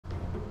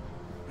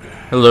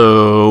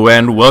Hello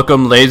and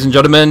welcome, ladies and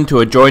gentlemen, to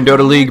a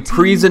joinDOTA League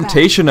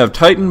presentation of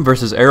Titan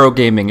vs Arrow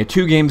Gaming, a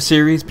two-game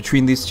series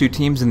between these two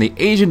teams in the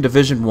Asian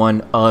Division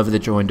 1 of the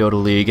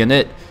joinDOTA League, and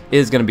it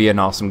is going to be an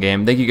awesome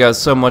game. Thank you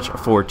guys so much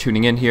for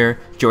tuning in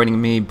here,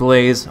 joining me,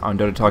 Blaze, on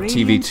Dota Talk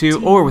TV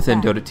 2 or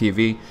within Dota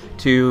TV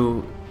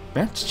to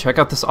check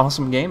out this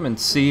awesome game and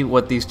see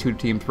what these two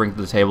teams bring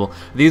to the table.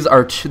 These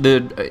are,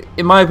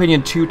 in my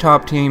opinion, two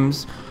top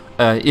teams.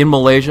 In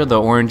Malaysia, the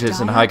Orange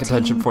is in high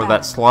contention for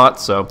that slot,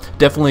 so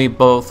definitely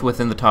both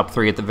within the top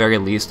 3 at the very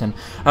least. And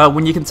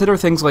when you consider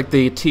things like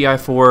the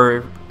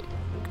TI4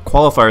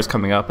 qualifiers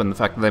coming up and the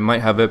fact that they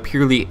might have a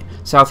purely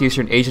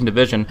Southeastern Asian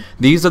division,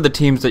 these are the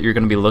teams that you're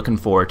going to be looking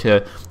for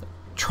to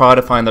try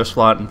to find their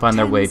slot and find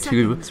their way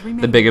to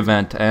the big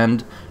event.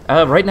 And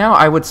right now,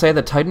 I would say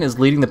that Titan is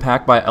leading the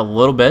pack by a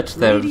little bit.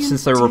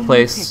 Since their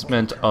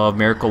replacement of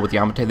Miracle with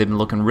Yamate, they've been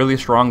looking really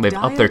strong. They've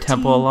upped their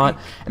tempo a lot,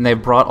 and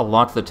they've brought a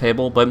lot to the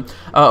table. But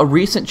a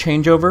recent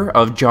changeover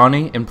of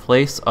Johnny in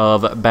place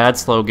of Bad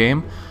Slow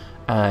Game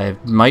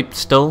might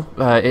still...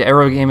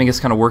 Arrow Gaming is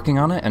kind of working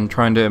on it and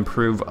trying to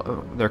improve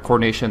their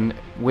coordination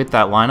with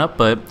that lineup,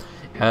 but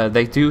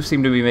they do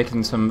seem to be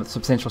making some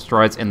substantial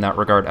strides in that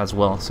regard as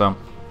well. So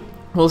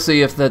we'll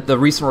see if the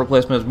recent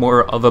replacement is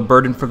more of a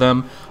burden for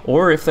them,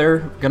 or if they're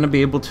going to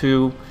be able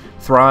to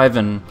thrive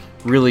and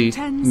really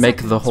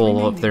make the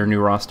whole of their new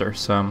roster.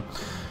 So,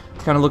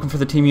 kind of looking for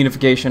the team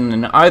unification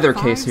in either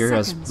case here,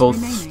 as both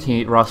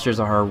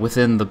rosters are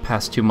within the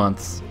past 2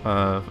 months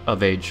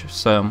of age.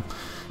 So,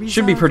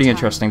 should be pretty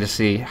interesting to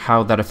see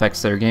how that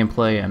affects their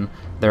gameplay and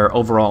their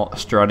overall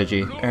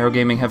strategy. Arrow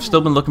Gaming have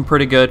still been looking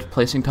pretty good,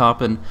 placing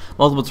top in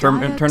multiple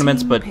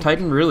tournaments, but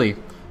Titan really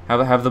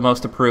have the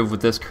most to prove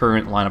with this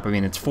current lineup. I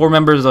mean, it's 4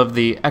 members of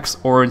the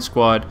ex-Orange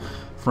squad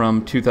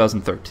from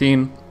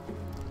 2013,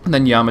 and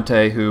then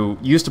Yamate, who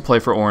used to play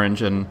for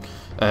Orange and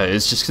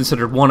is just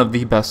considered one of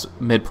the best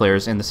mid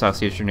players in the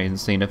Southeastern Asian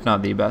scene, if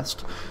not the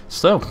best.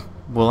 So,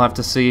 we'll have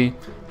to see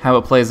how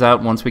it plays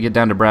out once we get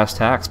down to brass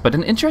tacks, but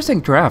an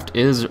interesting draft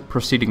is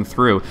proceeding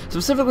through,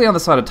 specifically on the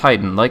side of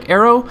Titan. Like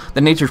Arrow,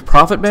 the Nature's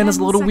Prophet ban is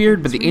a little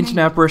weird, but the Ancient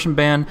Apparition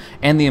ban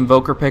and the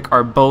Invoker pick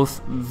are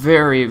both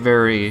very,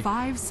 very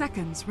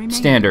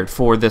standard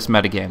for this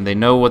metagame. They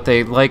know what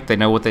they like, they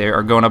know what they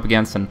are going up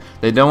against, and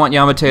they don't want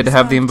Yamate to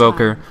have the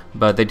Invoker,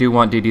 but they do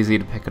want DDZ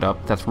to pick it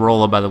up. That's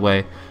Rolla, by the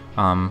way,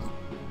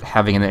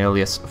 having an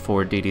alias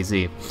for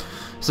DDZ.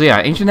 So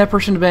yeah, Ancient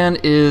Apparition ban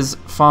is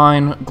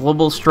fine.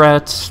 Global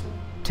Strats,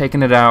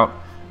 taking it out.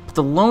 But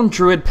the Lone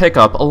Druid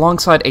pickup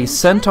alongside a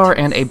Centaur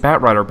and a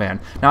Batrider ban.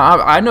 Now,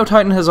 I know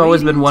Titan has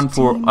always been one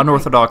for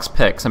unorthodox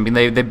picks. I mean,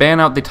 they ban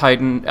out the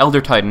Titan, Elder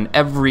Titan,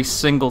 every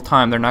single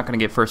time they're not going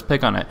to get first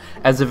pick on it,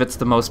 as if it's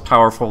the most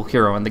powerful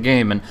hero in the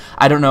game. And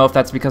I don't know if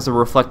that's because they're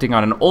reflecting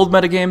on an old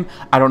metagame.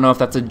 I don't know if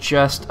that's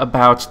just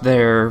about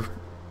their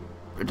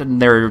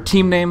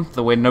team name,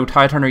 the way no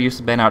Tidehunter used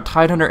to ban out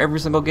Tidehunter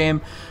every single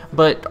game.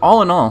 But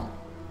all in all,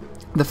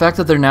 the fact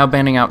that they're now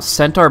banning out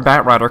Centaur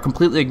Batrider,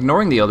 completely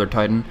ignoring the other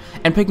Titan,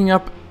 and picking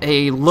up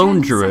a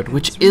Lone Druid,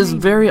 which is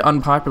very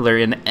unpopular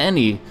in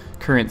any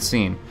current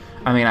scene.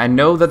 I mean, I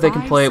know that they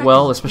can play it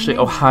well, especially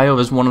Ohio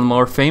is one of the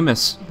more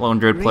famous Lone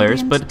Druid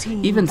players, but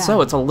even so,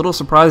 it's a little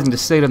surprising to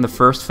see it in the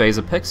first phase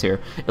of picks here.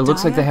 It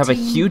looks like they have a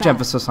huge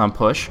emphasis on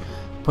push,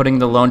 putting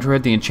the Lone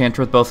Druid, the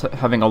Enchantress, both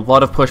having a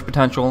lot of push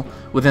potential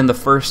within the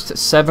first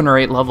 7 or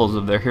 8 levels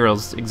of their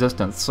hero's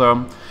existence.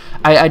 So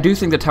I do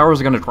think the towers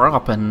are going to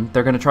drop, and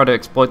they're going to try to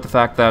exploit the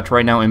fact that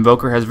right now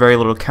Invoker has very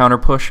little counter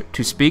push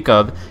to speak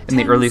of in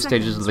the early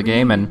stages of the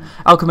game, and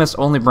Alchemist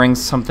only brings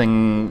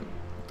something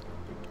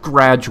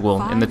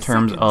gradual in the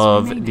terms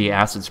of the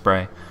acid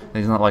spray.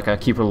 He's not like a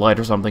Keeper Light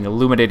or something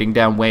illuminating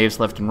down waves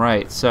left and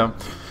right. So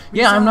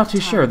yeah, I'm not too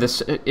sure.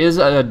 This is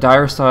a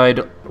dire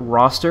side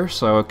roster,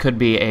 so it could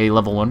be a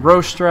level 1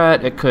 Roche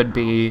strat, it could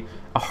be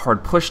a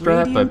hard push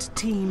strat, but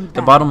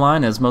the bottom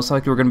line is most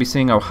likely we're going to be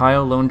seeing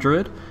Ohio Lone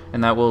Druid,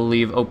 and that will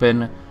leave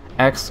open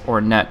X or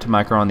Net to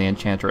micro on the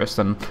Enchantress.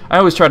 And I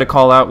always try to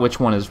call out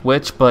which one is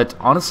which, but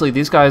honestly,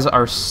 these guys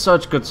are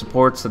such good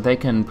supports that they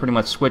can pretty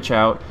much switch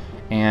out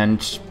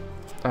and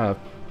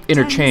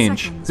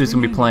interchange who's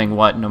going to be playing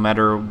what, no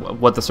matter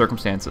what the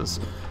circumstances.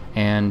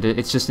 And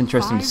it's just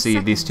interesting to see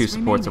these two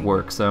supports at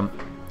work. So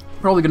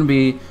probably going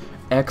to be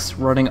X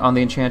running on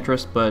the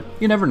Enchantress, but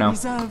you never know.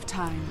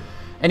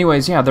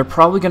 Anyways, yeah, they're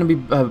probably going to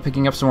be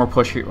picking up some more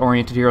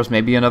push-oriented heroes,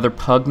 maybe another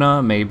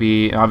Pugna,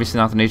 maybe, obviously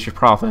not the Nature's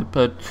Prophet,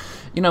 but,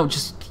 you know,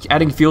 just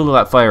adding fuel to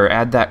that fire,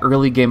 add that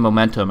early game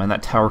momentum and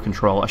that tower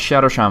control. A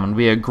Shadow Shaman would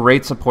be a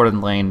great support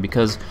in lane,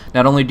 because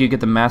not only do you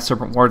get the Mass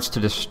Serpent Wards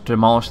to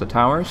demolish the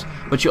towers,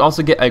 but you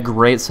also get a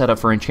great setup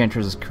for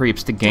Enchantress's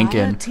creeps to gank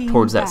in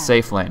towards that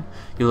safe lane.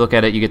 You look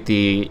at it, you get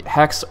the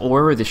Hex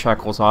or the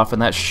Shackles off,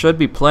 and that should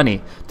be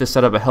plenty to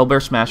set up a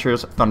Hellbear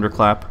Smasher's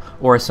Thunderclap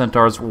or a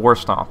Centaur's War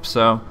Stomp.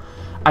 So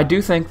I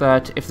do think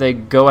that if they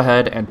go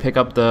ahead and pick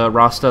up the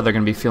Rasta, they're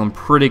going to be feeling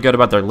pretty good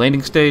about their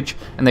landing stage,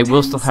 and they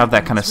will still have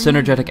that kind of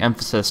synergetic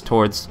emphasis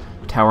towards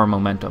tower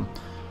momentum.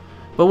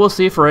 But we'll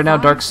see. For right now,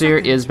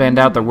 Darkseer is banned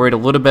out. They're worried a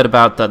little bit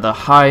about the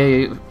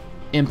high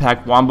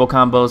impact wombo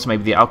combos,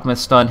 maybe the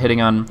Alchemist stun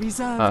hitting on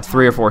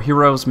 3 or 4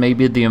 heroes,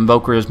 maybe the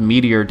Invoker's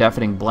Meteor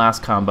deafening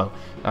blast combo,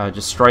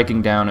 just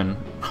striking down and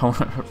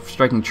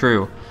striking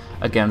true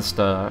against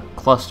a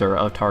cluster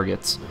of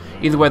targets.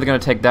 Either way, they're going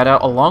to take that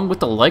out along with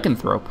the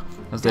Lycanthrope,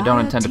 as they don't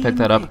intend to pick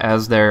that up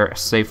as their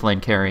safe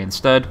lane carry.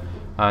 Instead,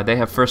 they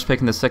have first pick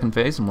in the second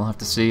phase, and we'll have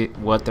to see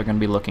what they're going to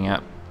be looking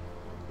at.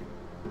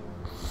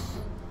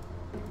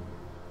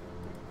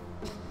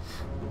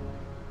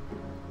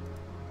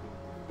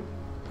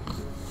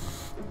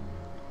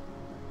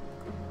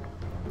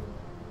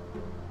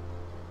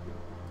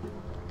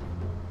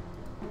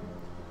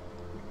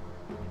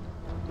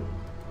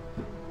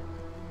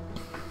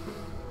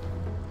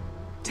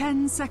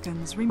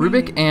 Seconds remaining.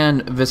 Rubik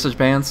and Visage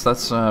Bans,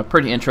 that's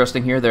pretty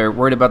interesting here. They're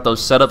worried about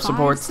those setup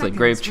supports, the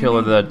Grave Chill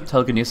or the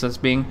Telekinesis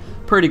being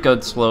pretty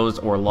good slows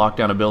or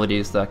lockdown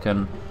abilities that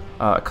can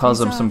cause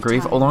them some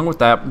grief. Along with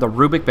that, the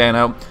Rubik ban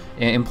out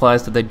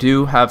implies that they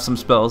do have some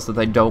spells that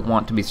they don't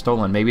want to be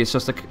stolen. Maybe it's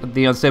just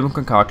the Unstable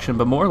Concoction,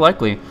 but more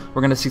likely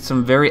we're going to see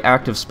some very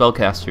active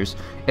spellcasters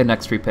in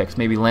next 3 picks.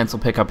 Maybe Lance will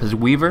pick up his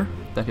Weaver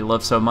that he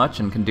loves so much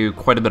and can do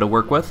quite a bit of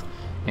work with,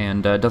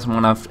 and doesn't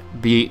want to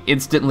be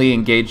instantly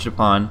engaged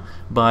upon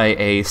by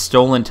a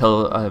stolen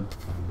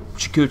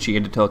Shikuchi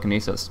into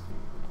Telekinesis.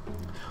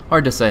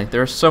 Hard to say.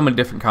 There are so many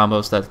different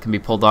combos that can be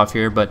pulled off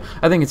here, but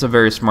I think it's a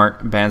very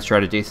smart ban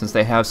strategy since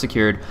they have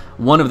secured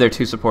one of their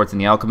 2 supports in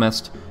the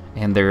Alchemist,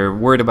 and they're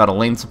worried about a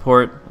lane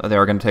support. They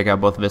are going to take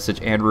out both Visage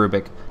and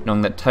Rubik,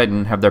 knowing that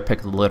Titan have their pick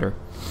of the litter.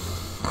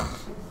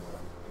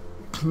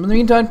 In the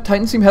meantime,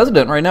 Titan seem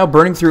hesitant right now,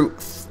 burning through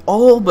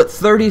all but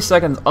 30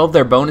 seconds of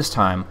their bonus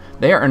time.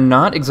 They are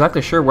not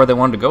exactly sure where they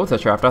wanted to go with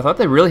this draft. I thought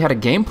they really had a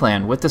game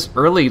plan with this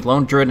early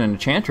Lone Druid and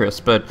Enchantress,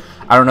 but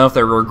I don't know if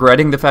they're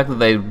regretting the fact that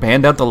they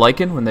banned out the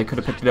Lycan when they could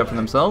have picked it up for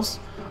themselves,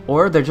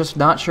 or they're just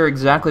not sure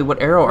exactly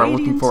what arrow are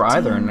looking for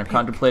either, and they're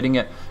contemplating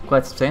it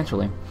quite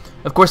substantially.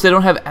 Of course, they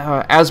don't have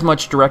as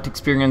much direct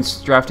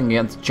experience drafting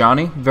against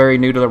Johnny, very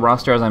new to the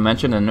roster as I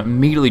mentioned, and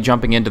immediately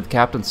jumping into the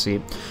captain's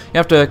seat. You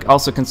have to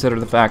also consider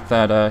the fact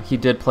that he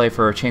did play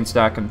for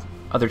Chainstack and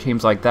other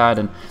teams like that,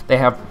 and they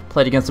have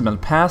played against him in the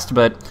past,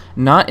 but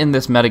not in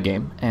this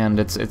metagame, and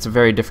it's a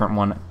very different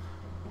one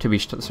to be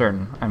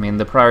certain. I mean,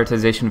 the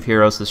prioritization of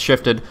heroes has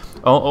shifted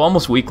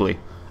almost weekly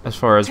as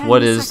far as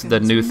what is the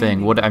new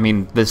thing. I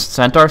mean, this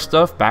Centaur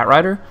stuff,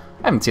 Batrider,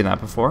 I haven't seen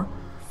that before.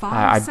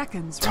 I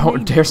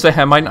don't dare say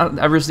I might not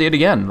ever see it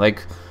again.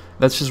 Like,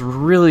 that's just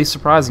really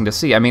surprising to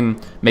see. I mean,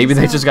 maybe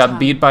they just got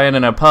beat by it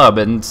in a pub,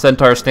 and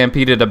Centaur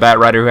stampeded a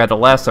Batrider who had a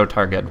lasso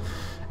target,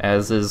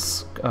 as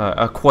is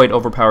a quite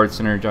overpowered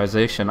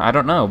synergization. I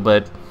don't know,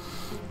 but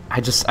I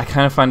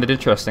kind of find it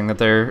interesting that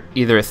they're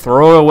either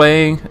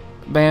throwaway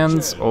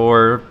bans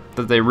or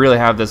that they really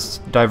have this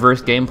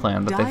diverse game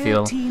plan that they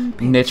feel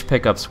niche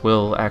pickups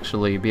will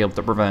actually be able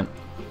to prevent.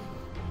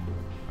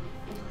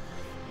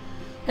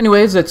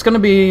 Anyways, it's going to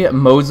be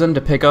Mozen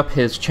to pick up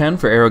his Chen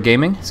for Arrow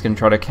Gaming. He's going to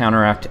try to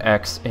counteract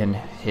X in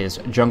his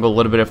jungle a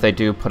little bit if they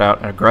do put out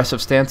an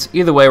aggressive stance.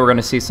 Either way, we're going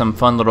to see some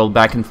fun little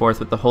back and forth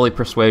with the Holy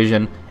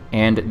Persuasion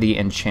and the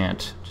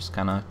Enchant. Just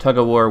kind of tug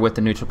of war with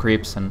the neutral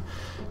creeps and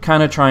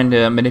kind of trying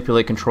to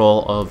manipulate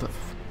control of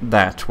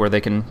that, where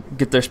they can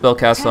get their spell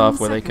casts off,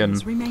 where they can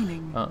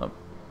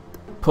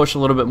push a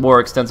little bit more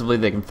extensively,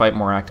 they can fight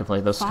more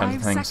actively, those kinds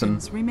of things.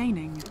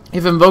 And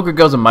if Invoker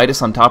goes a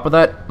Midas on top of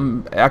that,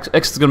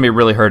 X is going to be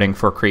really hurting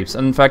for creeps.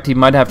 And in fact, he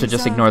might have to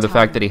just ignore the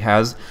fact that he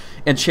has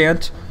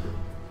Enchant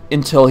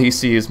until he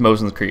sees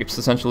Mozen's creeps.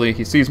 Essentially,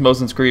 he sees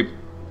Mozen's creep,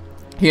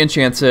 he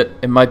enchants it,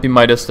 it might be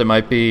Midas, it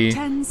might be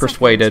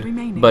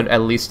Persuaded, but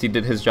at least he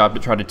did his job to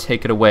try to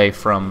take it away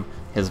from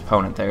his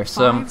opponent there.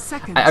 So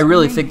I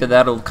really think that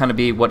that'll kind of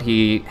be what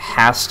he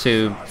has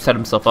to set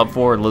himself up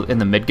for in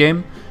the mid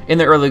game. In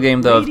the early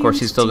game, though, of course,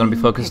 he's still going to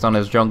be focused on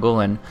his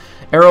jungle, and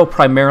Arrow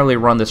primarily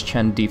run this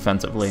Chen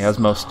defensively, as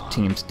most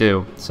teams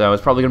do. So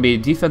it's probably going to be a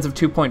defensive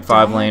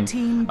 2.5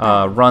 lane,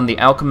 run the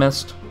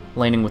Alchemist,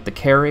 laning with the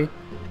carry,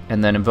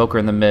 and then Invoker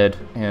in the mid,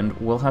 and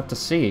we'll have to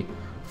see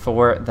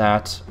for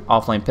that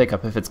offlane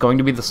pickup. If it's going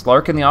to be the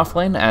Slark in the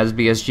offlane, as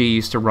BSG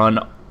used to run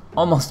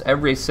almost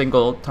every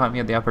single time he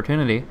had the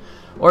opportunity,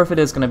 or if it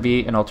is going to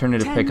be an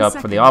alternative pickup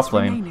for the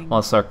offlane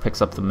while Slark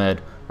picks up the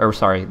mid, or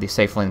sorry, the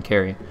safe lane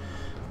carry.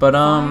 But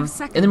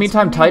in the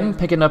meantime, Titan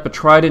picking up a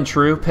tried and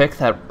true pick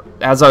that,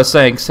 as I was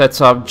saying,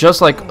 sets up,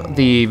 just like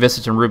the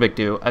Visage and Rubik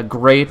do, a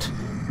great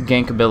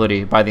gank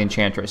ability by the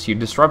Enchantress. You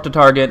disrupt a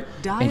target,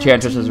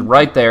 Enchantress is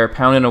right there,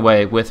 pounding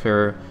away with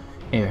her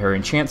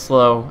Enchant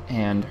Slow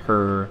and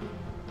her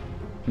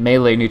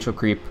melee neutral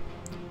creep,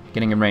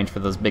 getting in range for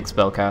those big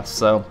spell casts.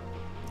 So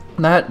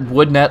that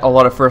would net a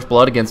lot of first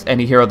blood against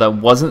any hero that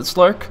wasn't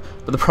Slark,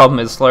 but the problem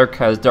is Slark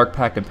has Dark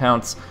Pact and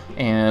Pounce,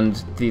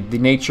 and the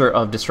nature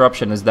of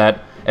Disruption is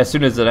that as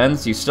soon as it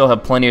ends, you still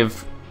have plenty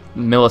of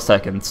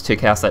milliseconds to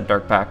cast that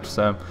Dark Pact.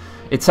 So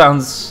it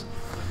sounds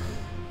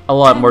a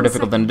lot more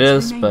difficult than it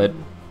is, but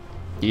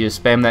you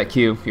just spam that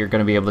Q, you're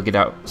going to be able to get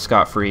out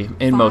scot-free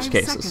in most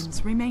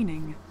cases.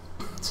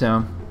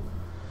 So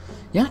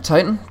Yeah,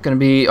 Titan going to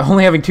be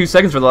only having 2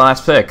 seconds for the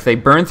last pick. They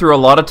burned through a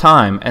lot of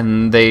time,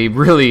 and they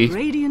really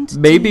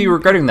may be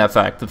regretting that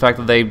fact. The fact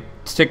that they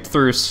sticked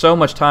through so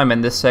much time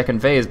in this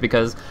second phase,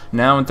 because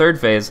now in third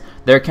phase,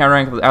 they're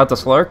countering out the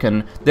Slark,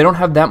 and they don't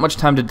have that much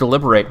time to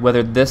deliberate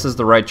whether this is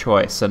the right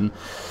choice. And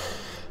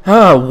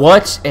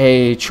what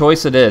a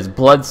choice it is.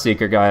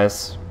 Bloodseeker,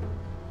 guys.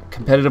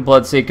 Competitive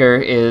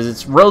Bloodseeker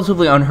is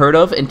relatively unheard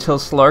of until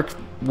Slark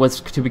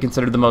was to be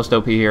considered the most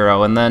OP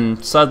hero, and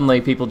then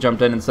suddenly people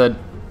jumped in and said,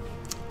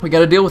 we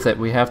gotta deal with it.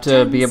 We have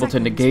to be able to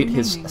negate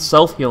his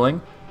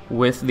self-healing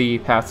with the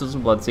passives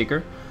of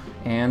Bloodseeker,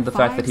 and the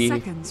fact that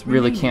he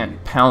really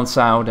can't pounce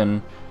out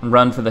and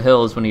run for the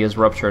hills when he is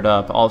ruptured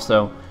up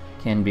also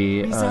can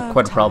be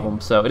quite a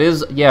problem. So it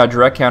is, yeah, a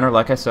direct counter,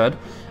 like I said,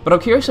 but I'm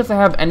curious if they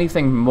have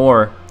anything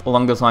more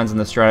along those lines in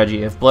the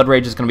strategy. If Blood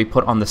Rage is going to be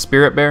put on the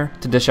Spirit Bear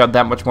to dish out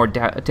that much more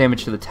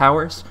damage to the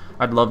towers,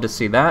 I'd love to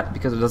see that,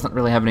 because it doesn't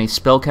really have any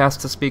spellcast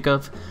to speak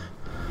of.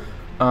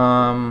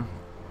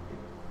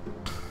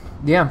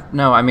 Yeah,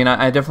 no, I mean,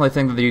 I definitely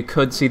think that you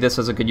could see this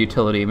as a good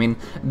utility. I mean,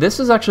 this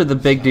is actually the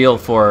big deal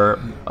for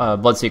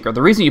Bloodseeker.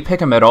 The reason you pick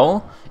him at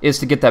all is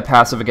to get that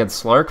passive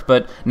against Slark,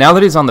 but now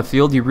that he's on the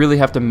field, you really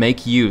have to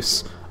make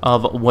use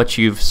of what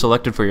you've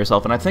selected for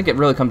yourself, and I think it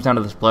really comes down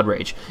to this Blood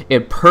Rage.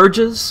 It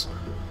purges,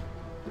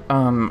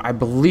 I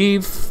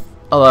believe,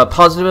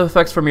 positive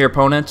effects from your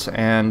opponent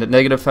and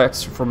negative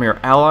effects from your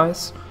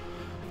allies,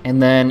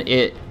 and then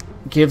it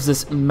gives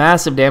this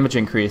massive damage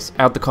increase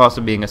at the cost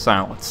of being a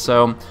silence.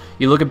 So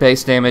you look at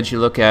base damage, you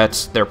look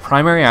at their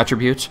primary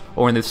attribute,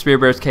 or in the Spirit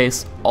Bear's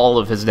case, all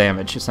of his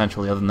damage,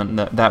 essentially, other than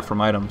that from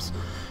items.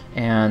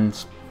 And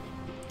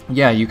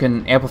yeah, you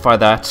can amplify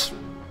that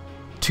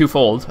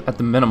twofold at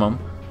the minimum,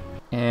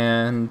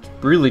 and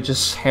really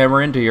just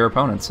hammer into your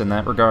opponents in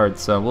that regard.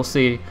 So we'll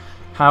see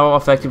how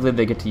effectively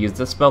they get to use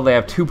this spell. They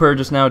have 2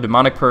 purges now,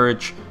 Demonic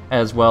Purge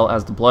as well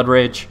as the Blood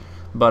Rage,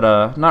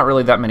 but not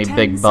really that many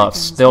big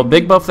buffs. The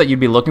big buff that you'd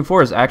be looking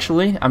for is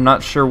actually, I'm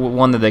not sure what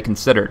one that they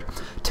considered.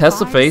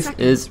 Test of Faith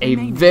is a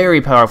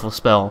very powerful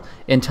spell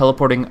in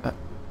teleporting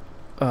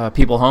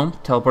people home,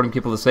 teleporting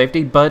people to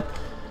safety, but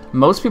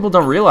most people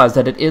don't realize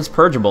that it is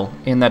purgeable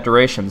in that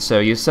duration. So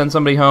you send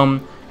somebody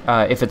home,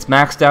 if it's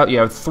maxed out, you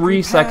have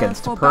 3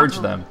 seconds to purge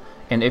them.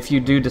 And if you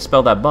do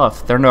dispel that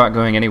buff, they're not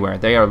going anywhere.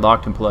 They are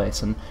locked in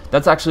place, and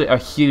that's actually a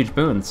huge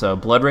boon. So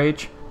Blood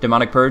Rage,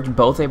 Demonic Purge,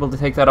 both able to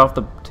take that off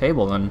the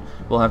table, and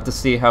we'll have to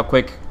see how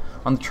quick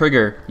on the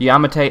trigger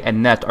Yamate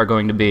and Net are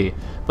going to be.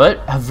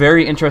 But a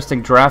very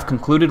interesting draft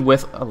concluded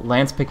with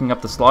Lance picking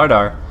up the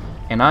Slardar,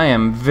 and I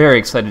am very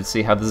excited to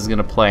see how this is going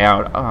to play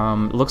out.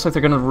 It looks like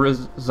they're going to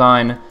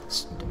resign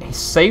a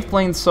safe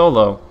lane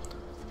solo,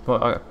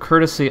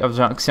 courtesy of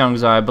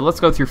Xiangzai, but let's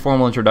go through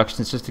formal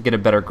introductions just to get a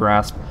better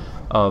grasp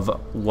of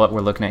what we're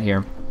looking at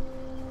here.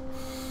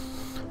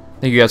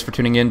 Thank you guys for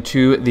tuning in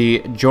to the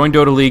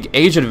joinDOTA League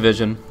Asia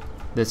Division.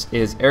 This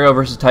is Arrow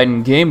vs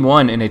Titan Game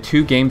 1 in a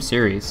 2-game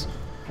series.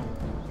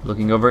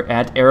 Looking over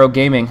at Arrow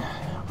Gaming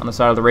on the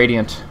side of the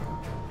Radiant.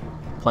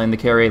 Playing the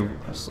carry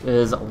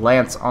is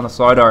Lance on the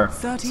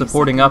Slardar.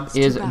 Supporting up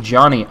is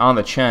Johnny on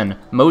the Chen.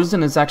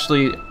 Mosin is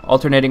actually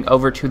alternating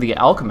over to the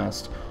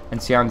Alchemist, and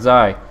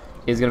Xiangzai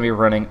is going to be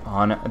running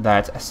on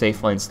that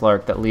safe lane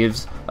Slark. That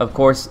leaves, of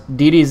course,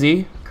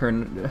 DDZ,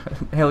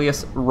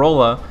 Cornelius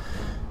Rolla,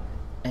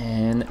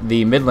 and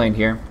the mid lane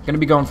here, going to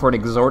be going for an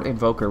Exhort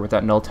Invoker with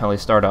that null tally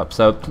startup.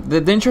 So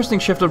the interesting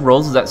shift of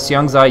roles is that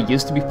Xiangzai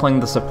used to be playing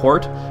the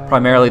support,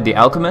 primarily the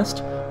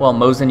Alchemist, while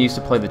Mosin used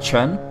to play the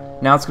Chen.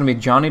 Now it's going to be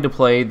Johnny to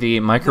play the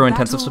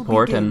micro-intensive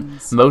support, and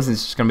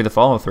Mosin's just going to be the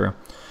follow-through.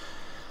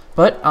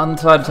 But on the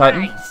side of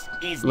Titan,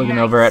 looking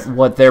over at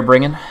what they're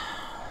bringing,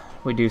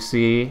 we do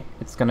see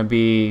it's going to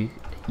be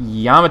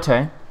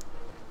Yamate,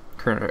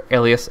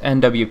 alias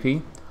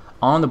NWP,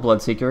 on the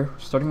Bloodseeker,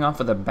 starting off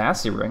with a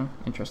Bassi Ring,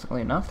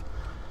 interestingly enough.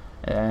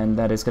 And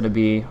that is going to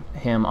be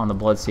him on the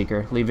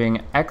Bloodseeker,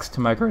 leaving X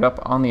to migrate up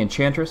on the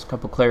Enchantress, a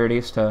couple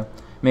clarities to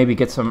maybe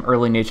get some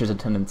early Nature's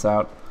Attendants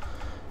out.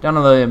 Down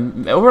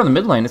on over on the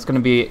mid lane, it's going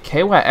to be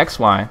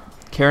KYXY,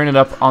 carrying it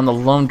up on the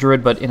Lone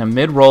Druid, but in a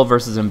mid-roll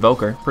versus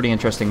Invoker. Pretty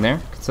interesting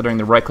there, considering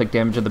the right-click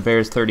damage of the bear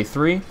is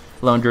 33,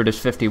 Lone Druid is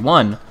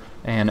 51,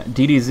 and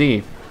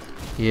DDZ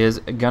is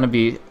going to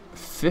be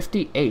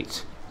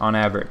 58 on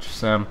average.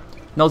 So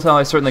null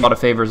tally certainly got a lot of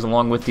favors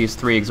along with these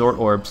 3 Exhort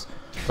Orbs,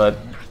 but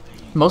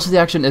most of the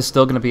action is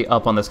still going to be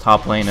up on this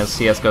top lane as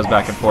CS goes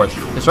back and forth.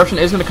 Disruption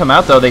is going to come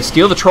out, though. They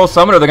steal the Troll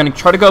Summoner. They're going to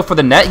try to go for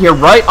the net here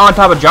right on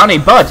top of Johnny,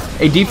 but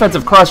a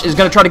defensive crush is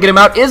going to try to get him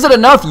out. Is it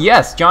enough?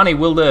 Yes, Johnny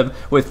will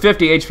live with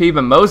 50 HP,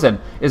 but Mosin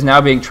is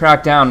now being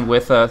tracked down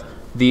with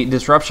the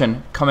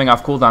Disruption coming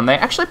off cooldown. They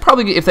actually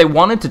probably, if they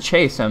wanted to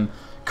chase him,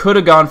 could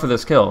have gone for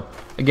this kill.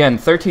 Again,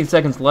 13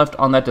 seconds left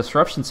on that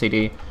Disruption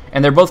CD,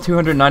 and they're both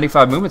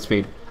 295 movement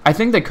speed. I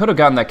think they could have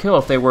gotten that kill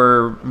if they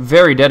were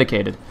very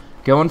dedicated.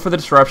 Going for the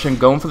Disruption,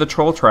 going for the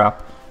Troll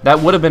Trap. That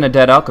would have been a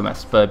dead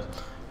Alchemist, but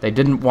they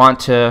didn't want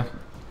to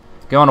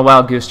go on a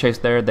wild goose chase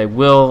there. They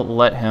will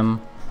let him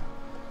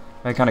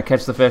kind of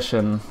catch the fish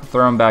and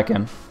throw him back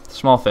in.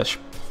 Small fish.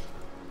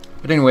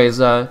 But anyways,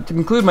 to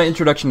conclude my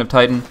introduction of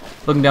Titan,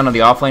 looking down on the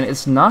offlane,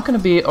 it's not going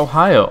to be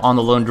Ohio on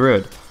the lone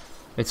druid.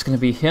 It's going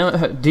to be him,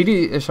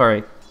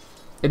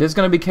 it is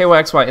going to be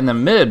KYXY in the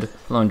mid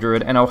lone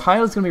druid, and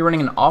Ohio is going to be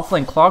running an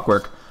offlane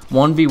Clockwork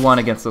 1v1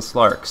 against the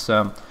Slark.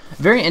 So,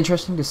 very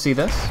interesting to see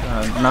this.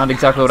 Not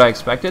exactly what I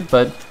expected,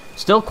 but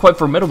still quite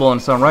formidable in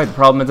its own right. The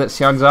problem is that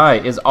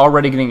xiangzai is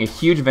already getting a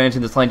huge advantage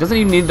in this lane. Doesn't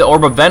even need the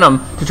Orb of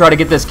Venom to try to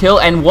get this kill,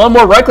 and one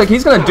more right click,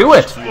 he's going to do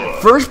it!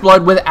 First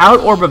blood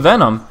without Orb of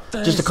Venom.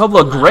 Just a couple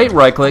of great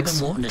right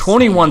clicks,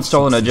 21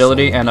 stolen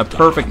agility, and a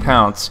perfect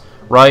pounce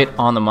right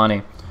on the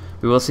money.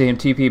 We will see him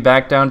TP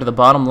back down to the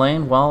bottom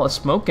lane while a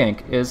smoke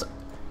gank is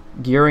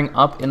gearing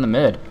up in the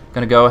mid.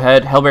 Gonna go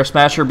ahead, Hellbear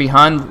Smasher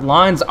behind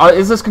lines.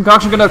 Is this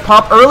concoction gonna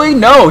pop early?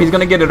 No, he's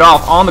gonna get it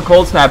off on the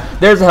cold snap.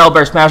 There's a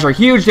Hellbear Smasher,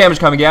 huge damage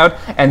coming out,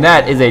 and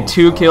that is a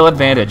 2-kill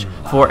advantage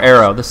for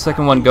Arrow. The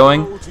second one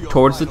going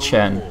towards the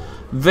Chen.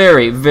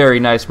 Very, very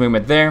nice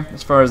movement there.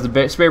 As far as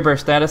the Spirit Bear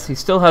status, he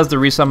still has the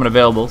resummon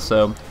available,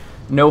 so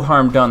no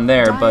harm done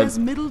there, but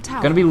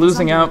going to be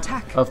losing out,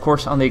 of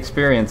course, on the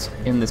experience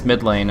in this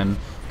mid lane, and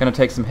going to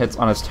take some hits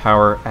on his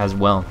tower as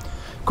well.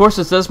 Of course,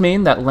 this does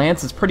mean that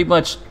Lance is pretty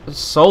much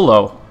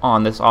solo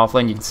on this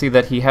offlane. You can see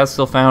that he has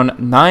still found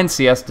 9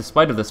 CS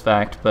despite of this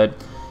fact, but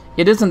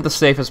it isn't the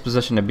safest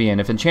position to be in.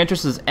 If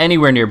Enchantress is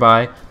anywhere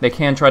nearby, they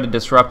can try to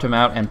disrupt him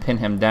out and pin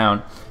him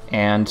down,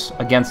 and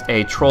against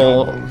a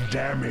troll,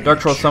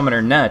 Dark Troll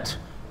Summoner net,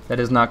 that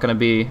is not going to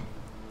be,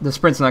 the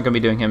sprint's not going to be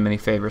doing him any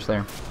favors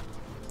there.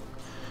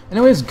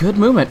 Anyways, good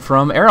movement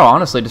from Arrow,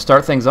 honestly, to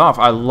start things off.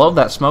 I love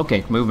that smoke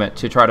gank movement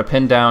to try to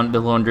pin down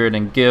the lone druid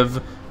and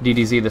give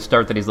DDZ the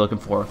start that he's looking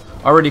for.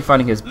 Already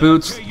finding his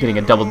boots, getting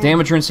a double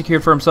damage rune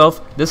secured for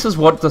himself. This is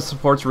what the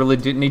supports really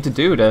need to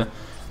do to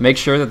make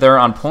sure that they're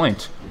on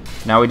point.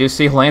 Now we do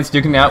see Lance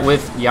duking out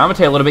with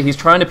Yamate a little bit. He's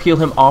trying to peel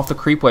him off the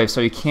creep wave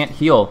so he can't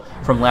heal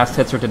from last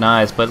hits or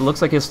denies, but it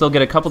looks like he'll still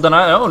get a couple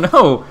denies. Oh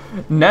no!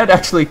 Ned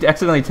actually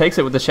accidentally takes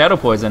it with the Shadow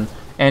Poison,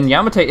 and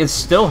Yamate is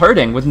still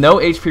hurting with no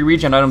HP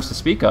regen items to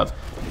speak of.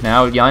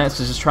 Now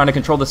Giants is just trying to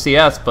control the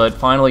CS, but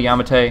finally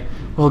Yamate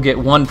will get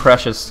one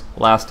precious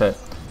last hit,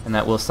 and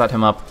that will set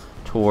him up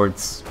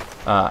towards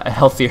a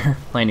healthier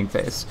laning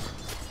phase.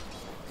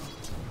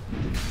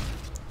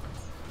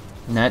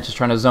 Net just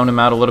trying to zone him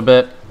out a little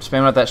bit,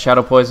 spamming out that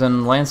Shadow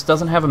Poison. Lance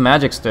doesn't have a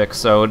magic stick,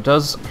 so it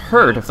does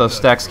hurt if those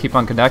stacks keep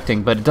on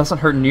connecting, but it doesn't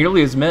hurt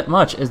nearly as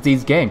much as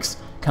these ganks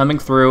coming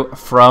through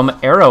from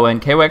Arrow, and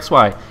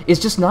KYXY is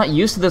just not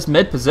used to this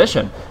mid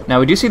position. Now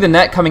we do see the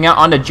net coming out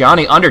onto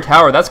Johnny under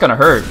tower. That's going to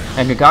hurt,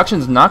 and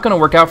Concoction's not going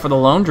to work out for the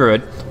Lone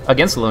Druid,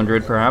 against the Lone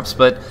Druid perhaps,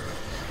 but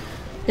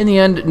in the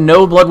end,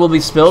 no blood will be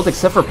spilled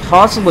except for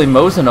possibly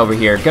Mosin over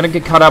here. Gonna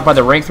get caught out by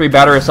the rank 3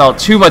 Battery Assault.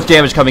 Too much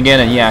damage coming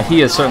in, and yeah,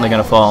 he is certainly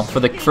gonna fall for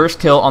the first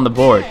kill on the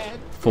board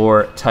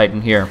for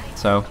Titan here.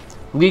 So,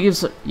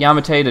 leaves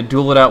Yamate to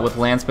duel it out with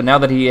Lance, but now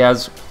that he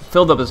has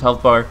filled up his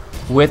health bar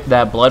with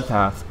that blood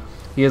path,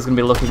 he is gonna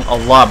be looking a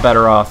lot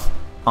better off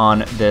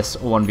on this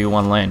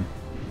 1v1 lane.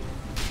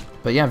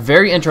 But yeah,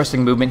 very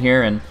interesting movement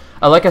here, and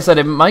like I said,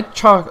 I might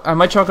chalk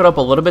it up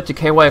a little bit to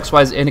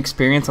KYXY's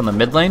inexperience on the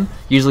mid lane.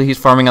 Usually he's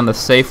farming on the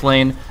safe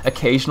lane.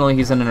 Occasionally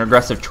he's in an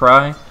aggressive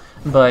try.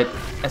 But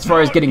as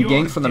far as getting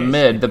ganked from the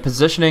mid, the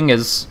positioning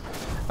is...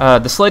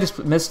 the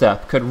slightest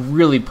misstep could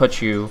really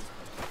put you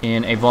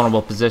in a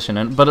vulnerable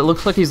position. But it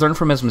looks like he's learned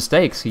from his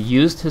mistakes. He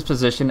used his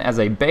position as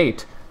a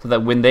bait so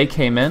that when they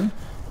came in,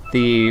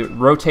 the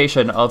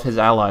rotation of his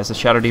allies, the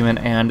Shadow Demon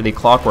and the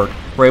Clockwork,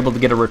 were able to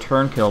get a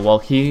return kill while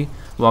he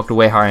walked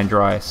away high and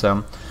dry.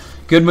 So...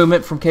 good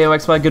movement from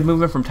KOXY, good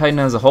movement from Titan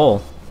as a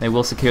whole. They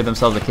will secure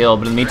themselves a kill,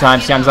 but in the meantime,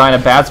 xiangzai in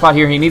a bad spot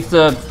here. He needs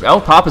to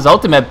pop his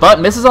ultimate, but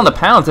misses on the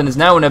pounce and is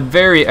now in a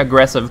very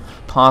aggressive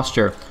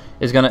posture.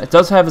 It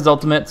does have his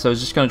ultimate, so he's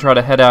just going to try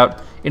to head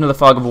out into the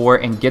Fog of War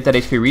and get that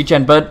HP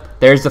regen, but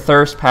there's the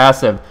Thirst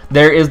passive.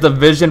 There is the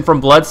Vision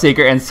from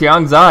Bloodseeker, and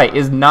xiangzai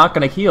is not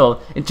going to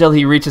heal until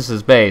he reaches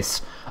his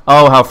base.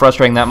 Oh, how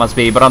frustrating that must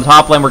be. But on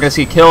top lane, we're going to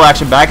see kill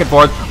action back and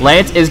forth.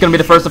 Lance is going to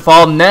be the first to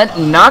fall. Net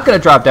not going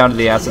to drop down to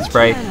the acid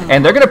spray.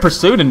 And they're going to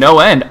pursue to no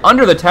end.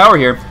 Under the tower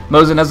here,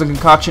 Mosin has a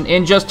concoction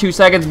in just 2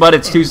 seconds, but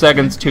it's 2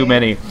 seconds too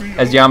many,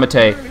 as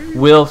Yamate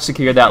will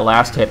secure that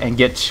last hit and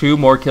get 2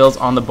 more kills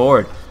on the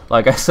board.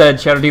 Like I said,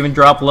 Shadow Demon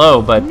dropped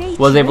low, but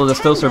was able to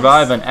still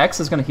survive, and X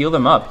is going to heal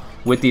them up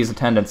with these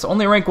attendants.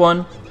 Only rank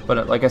 1,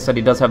 but like I said,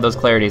 he does have those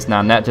clarities.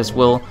 Now, Net just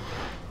will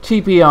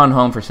TP on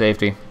home for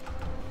safety.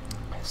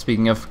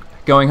 Speaking of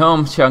going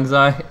home,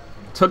 xiangzai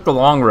took the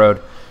long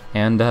road,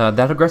 and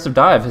that aggressive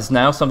dive is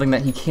now something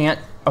that he can't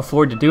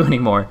afford to do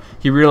anymore.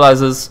 He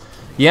realizes,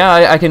 yeah,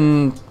 I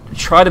can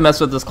try to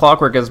mess with this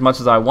Clockwork as much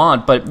as I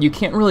want, but you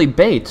can't really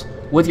bait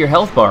with your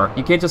health bar.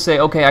 You can't just say,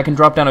 okay, I can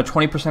drop down to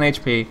 20%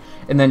 HP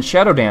and then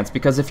Shadow Dance,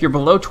 because if you're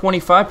below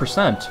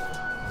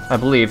 25%, I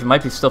believe, it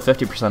might be still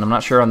 50%, I'm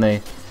not sure on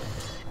the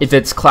if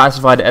it's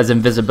classified as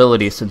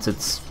invisibility since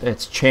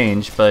it's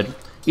changed, but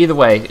either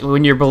way,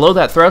 when you're below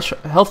that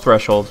health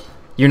threshold,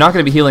 you're not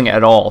going to be healing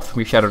at all from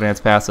your Shadow Dance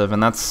passive,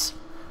 and that's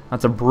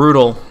a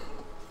brutal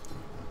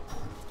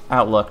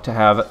outlook to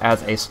have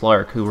as a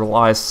Slark, who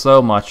relies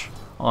so much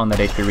on that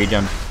HP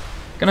regen.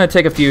 Gonna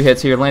take a few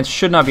hits here. Lance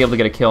should not be able to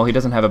get a kill. He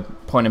doesn't have a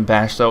point in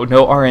bash, so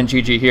no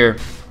RNGG here.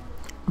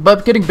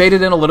 But getting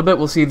baited in a little bit,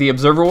 we'll see the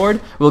Observer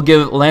Ward will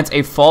give Lance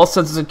a false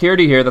sense of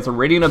security here. That's a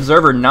Radiant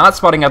Observer not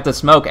spotting out the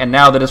smoke, and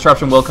now the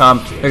disruption will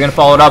come. They're going to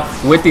follow it up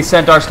with the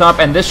Centaur Stomp,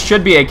 and this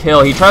should be a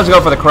kill. He tries to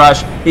go for the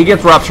Crush. He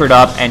gets ruptured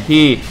up, and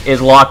he is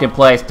locked in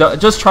place,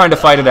 just trying to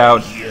fight it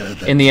out.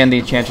 In the end, the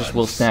Enchantress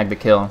will snag the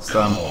kill.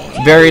 So,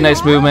 very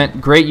nice movement,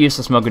 great use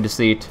of Smoke and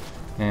Deceit,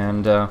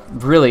 and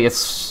really,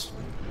 it's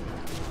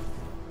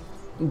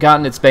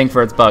gotten its bang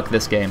for its buck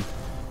this game.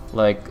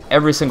 Like,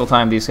 every single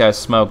time these guys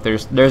smoke,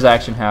 there's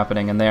action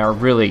happening, and they are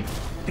really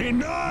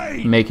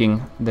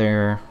making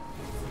their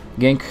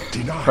gank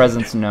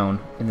presence known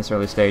in this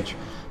early stage.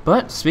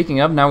 But, speaking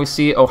of, now we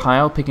see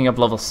Ohio picking up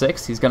level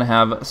 6. He's going to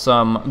have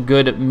some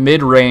good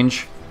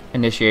mid-range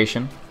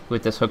initiation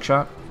with this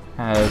hookshot.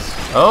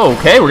 Oh,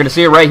 okay, we're going to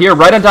see it right here,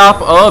 right on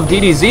top of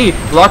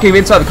DDZ, locking him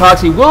inside the cogs.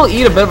 He will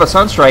eat a bit of a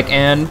Sunstrike,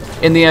 and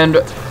in the end,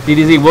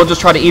 DDZ will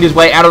just try to eat his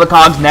way out of the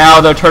cogs.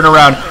 Now the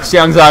turnaround,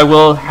 Xiangzai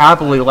will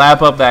happily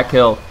lap up that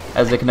kill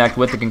as they connect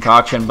with the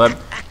concoction, but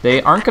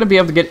they aren't going to be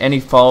able to get any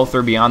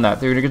follow-through beyond that.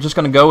 They're just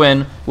going to go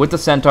in with the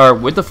Centaur,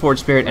 with the Forge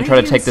Spirit, and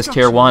try to take this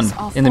tier 1.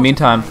 In the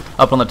meantime,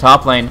 up on the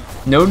top lane,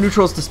 no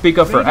neutrals to speak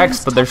of for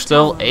X, but they're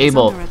still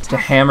able to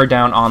hammer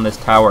down on this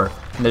tower.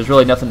 And there's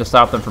really nothing to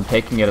stop them from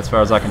taking it as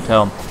far as I can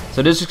tell.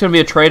 So this is just going to be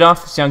a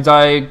trade-off.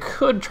 Xiangzai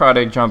could try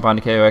to jump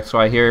onto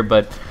KOXY here,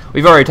 but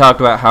we've already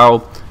talked about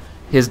how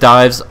his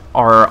dives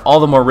are all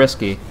the more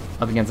risky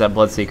up against that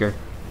Bloodseeker.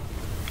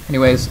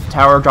 Anyways,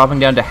 tower dropping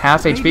down to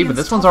half HP, but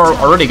this one's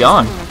already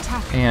gone.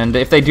 And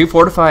if they do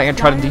fortify and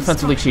try to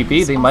defensively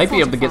TP, they might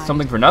be able to get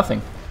something for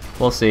nothing.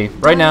 We'll see.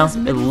 Right now,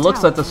 it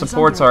looks like the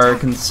supports are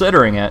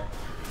considering it.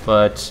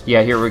 But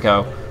yeah, here we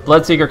go.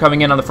 Bloodseeker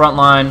coming in on the front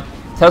line.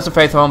 Test of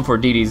Faith home for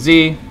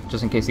DDZ,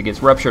 just in case he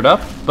gets ruptured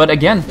up. But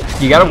again,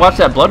 you gotta watch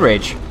that Blood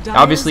Rage.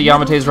 Obviously,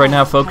 Yamate is right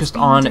now focused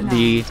on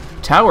the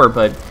tower,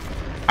 but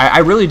I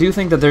really do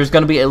think that there's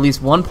going to be at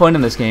least one point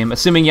in this game,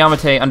 assuming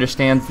Yamate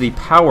understands the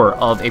power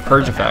of a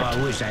Purge effect,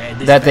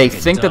 that they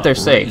think that they're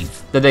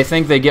safe, that they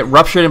think they get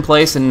ruptured in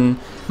place, and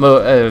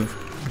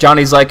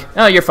Johnny's like,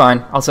 oh, you're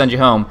fine, I'll send you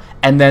home.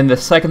 And then the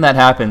second that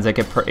happens, it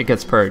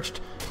gets purged.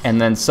 And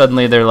then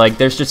suddenly they're like,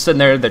 they're just sitting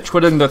there, they're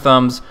twiddling their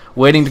thumbs,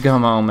 waiting to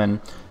come home, and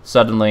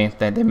suddenly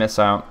they miss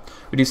out.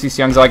 We do see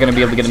Xiangzai going to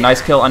be able to get a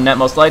nice kill on net,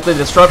 most likely.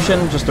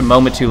 Disruption, just a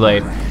moment too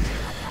late.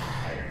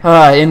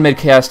 In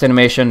mid-cast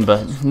animation,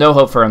 but no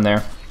hope for him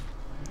there.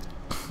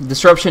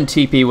 Disruption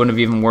TP wouldn't have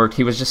even worked.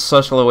 He was just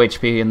such low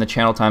HP, and the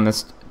channel time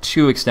is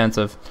too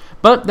extensive.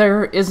 But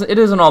it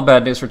isn't all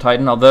bad news for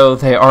Titan, although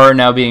they are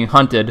now being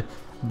hunted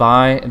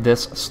by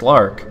this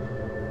Slark.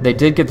 They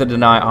did get the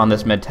deny on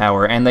this mid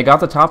tower, and they got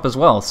the top as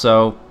well,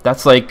 so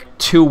that's like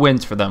 2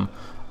 wins for them.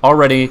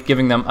 Already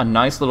giving them a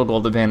nice little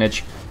gold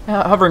advantage,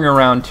 hovering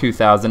around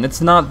 2,000.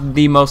 It's not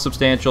the most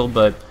substantial,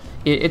 but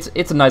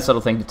it's a nice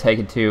little thing to take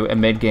into a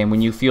mid-game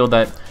when you feel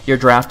that your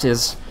draft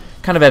is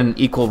kind of at an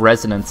equal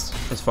resonance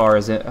as far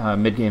as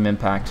mid-game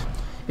impact.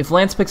 If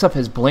Lance picks up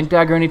his Blink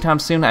Dagger anytime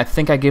soon, I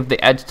think I give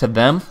the edge to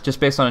them, just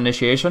based on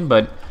initiation,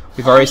 but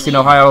we've already seen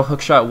Ohio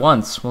hookshot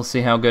once. We'll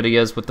see how good he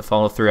is with the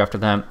follow-through after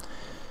that,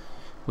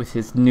 with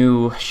his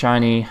new,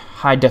 shiny,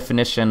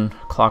 high-definition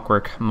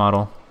Clockwork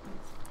model.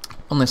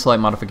 Only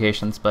slight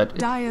modifications, but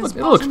it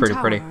looks pretty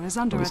pretty.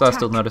 At least I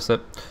still notice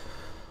it.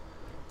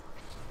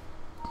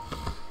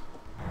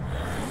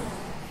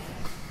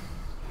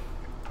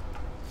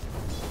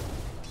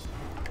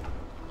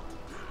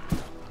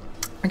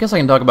 I guess I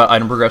can talk about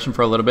item progression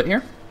for a little bit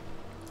here.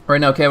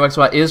 Right now,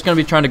 KOXY is going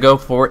to be trying to go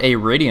for a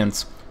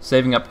Radiance,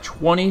 saving up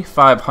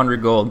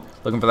 2,500 gold,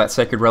 looking for that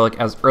Sacred Relic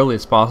as early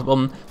as possible,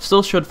 and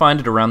still should find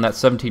it around that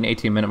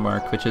 17-18 minute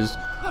mark, which is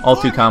all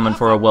too common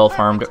for a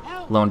well-farmed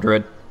Lone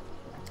Druid.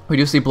 We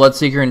do see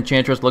Bloodseeker and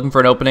Enchantress looking for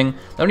an opening.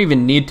 They don't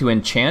even need to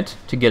enchant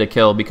to get a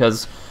kill,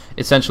 because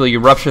essentially you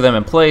rupture them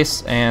in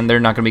place, and they're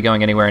not going to be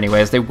going anywhere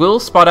anyways. They will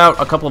spot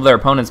out a couple of their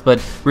opponents,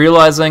 but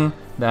realizing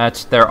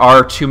that there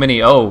are too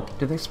many... Oh,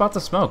 did they spot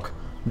the smoke?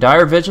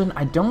 Dire Vision?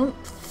 I don't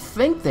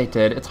think they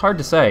did. It's hard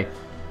to say.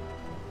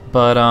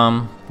 But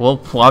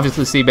we'll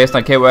obviously see based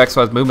on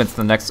KOXY's movements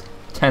in the next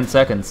 10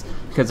 seconds.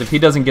 Because if he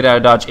doesn't get out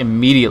of dodge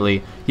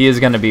immediately, he is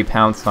going to be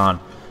pounced on.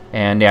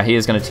 And yeah, he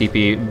is going to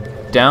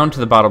TP down to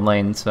the bottom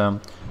lane. So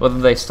whether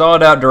they saw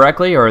it out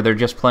directly or they're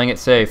just playing it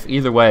safe,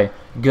 either way,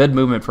 good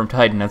movement from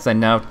Titan as they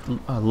now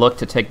look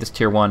to take this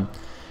tier 1.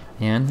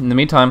 And in the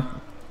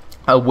meantime,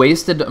 a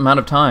wasted amount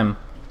of time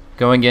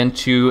going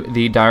into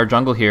the Dire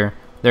jungle here.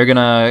 They're going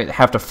to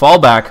have to fall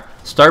back,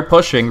 start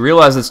pushing,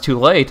 realize it's too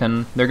late,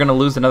 and they're going to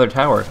lose another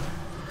tower.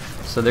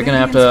 So they're going to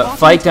have to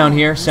fight down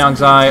here.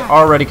 Xiangzai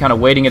already kind of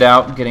waiting it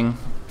out, getting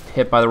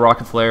hit by the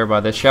rocket flare, by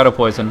the shadow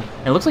poison.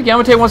 And it looks like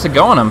Yamate wants to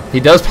go on him. He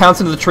does pounce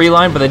into the tree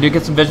line, but they do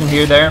get some vision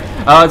here there.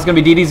 It's going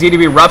to be DDZ to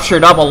be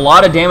ruptured up. A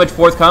lot of damage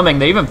forthcoming.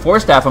 They even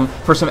force staff him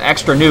for some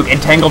extra nuke.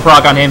 Entangle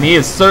proc on him. He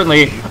is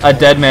certainly a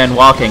dead man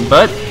walking.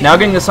 But now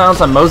getting the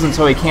silence on Mosin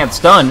so he can't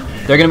stun,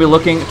 they're going to be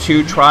looking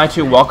to try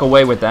to walk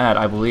away with that,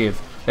 I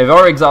believe. They've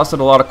already exhausted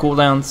a lot of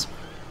cooldowns,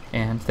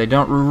 and they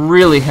don't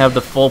really have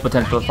the full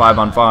potential of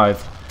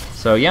 5-on-5.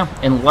 So yeah,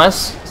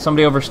 unless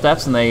somebody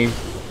oversteps and they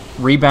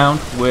rebound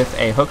with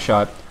a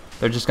hookshot,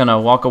 they're just going to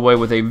walk away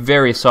with a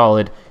very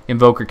solid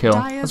Invoker kill,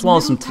 as well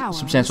as some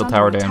substantial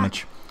tower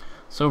damage.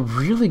 So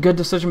really good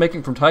decision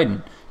making from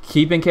Titan.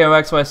 Keeping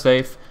KOXY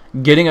safe,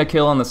 getting a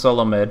kill on the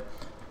solo mid,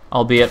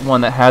 albeit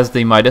one that has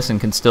the Midas and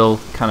can still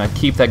kind of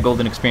keep that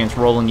golden experience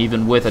rolling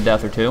even with a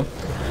death or two.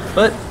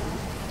 But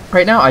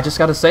right now, I just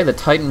got to say that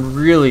Titan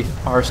really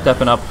are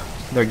stepping up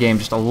their game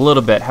just a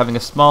little bit, having a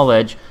small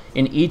edge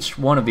in each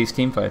one of these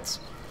team fights.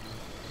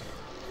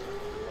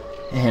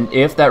 And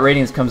if that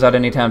Radiance comes out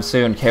anytime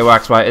soon,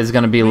 KOXY is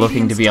going to be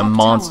looking to be a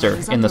monster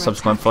in the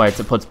subsequent fights.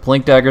 It puts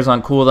Blink Daggers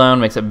on cooldown,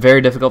 makes it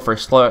very difficult for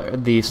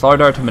the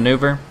Slardar to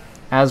maneuver.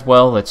 As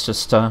well, it's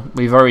just,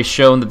 we've already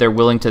shown that they're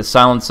willing to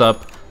silence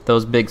up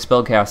those big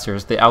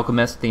spellcasters. The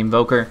Alchemist, the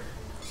Invoker,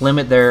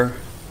 limit their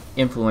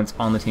influence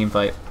on the team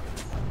fight.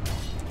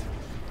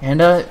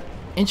 And,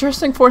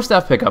 interesting Force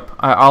Staff pickup,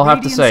 I'll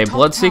have to say.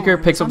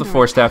 Bloodseeker picks up the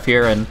Force Staff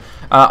here, and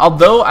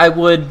although I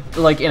would,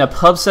 like, in a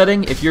pub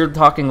setting, if you're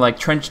talking, like,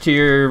 Trench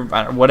Tier,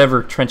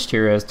 whatever Trench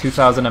Tier is,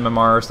 2000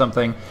 MMR or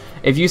something,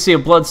 if you see a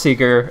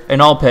Bloodseeker,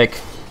 an all pick,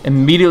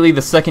 immediately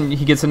the second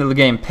he gets into the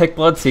game, pick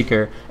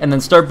Bloodseeker, and then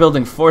start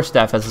building Force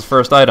Staff as his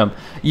first item,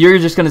 you're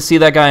just going to see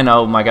that guy and,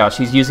 oh my gosh,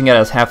 he's using it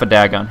as half a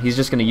Dagon. He's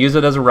just going to use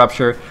it as a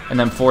Rupture, and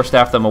then Force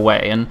Staff them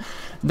away. And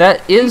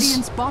that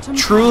is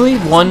truly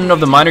one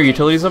of the minor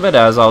utilities of it,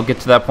 as I'll get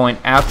to that point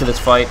after this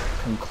fight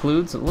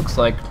concludes. It looks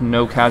like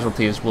no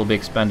casualties will be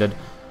expended.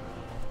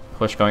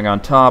 Push going on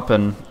top,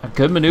 and a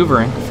good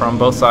maneuvering from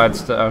both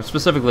sides,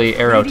 specifically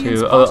Arrow,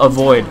 to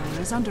avoid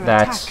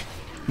that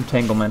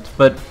entanglement.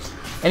 But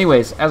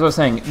anyways, as I was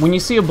saying, when you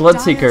see a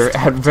Bloodseeker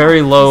at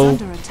very low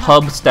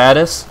pub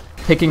status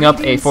picking up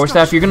a Force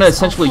Staff, you're going to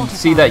essentially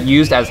see that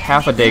used as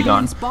half a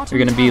Dagon. You're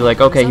going to be like,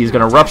 okay, he's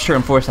going to Rupture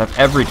and Force Staff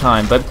every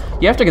time, but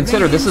you have to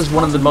consider this is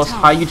one of the most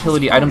high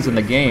utility items in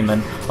the game,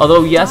 and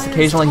although yes,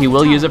 occasionally he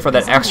will use it for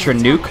that extra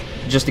nuke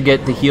just to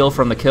get the heal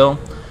from the kill,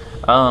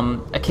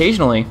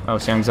 occasionally, oh,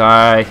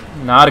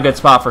 Xiangzai, not a good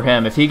spot for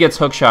him. If he gets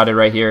hookshotted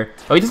right here,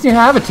 oh, he doesn't even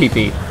have a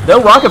TP.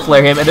 They'll Rocket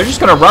Flare him, and they're just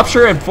going to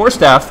Rupture and Force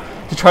Staff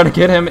to try to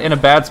get him in a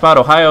bad spot.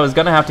 Ohio is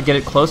going to have to get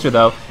it closer,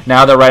 though.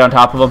 Now they're right on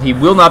top of him. He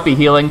will not be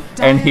healing,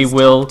 and he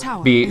will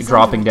be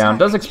dropping down.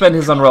 Does expend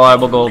his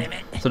unreliable gold,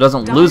 so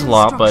doesn't lose a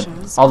lot, but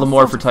all the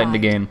more for Titan to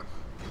gain.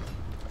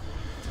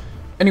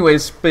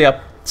 Anyways, but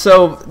yeah.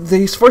 So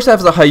the Force Staff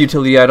is a high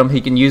utility item. He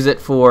can use it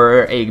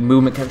for a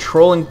movement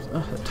controlling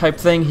type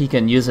thing. He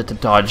can use it to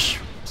dodge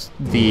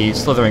the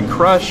Slithering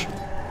Crush.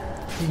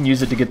 You can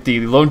use it to get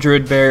the Lone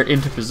Druid Bear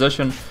into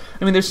position.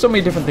 I mean, there's so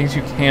many different things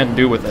you can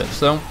do with it.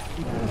 So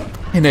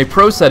in a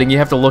pro setting, you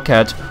have to look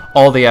at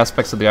all the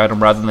aspects of the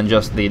item rather than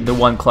just the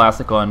one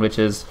classic one, which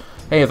is,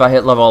 hey, if I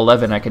hit level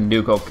 11, I can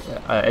do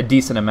a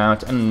decent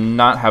amount and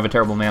not have a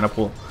terrible mana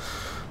pool.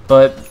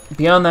 But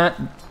beyond that,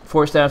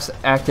 Force Staff's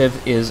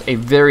active is a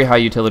very high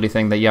utility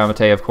thing that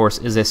Yamate, of course,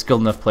 is a skilled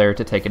enough player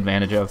to take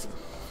advantage of.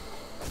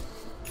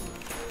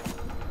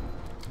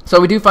 So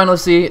we do finally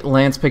see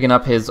Lance picking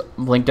up his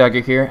Blink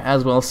Dagger here,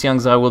 as well as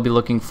Xiangzai will be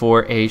looking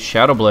for a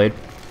Shadow Blade.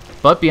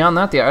 But beyond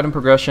that, the item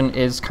progression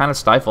is kind of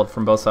stifled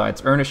from both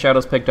sides. Earnest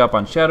Shadows picked up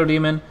on Shadow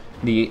Demon,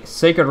 the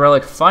Sacred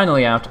Relic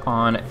finally out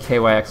on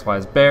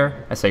KYXY's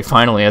Bear. I say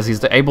finally, as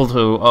he's able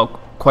to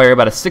acquire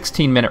about a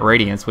 16-minute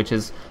Radiance, which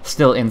is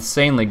still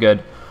insanely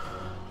good.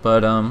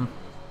 But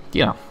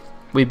you know,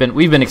 we've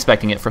been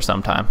expecting it for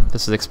some time.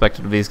 This is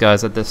expected of these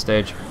guys at this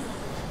stage.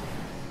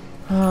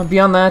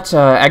 Beyond that,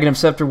 Aghanim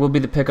Scepter will be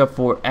the pickup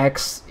for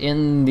X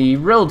in the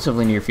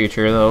relatively near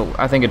future, though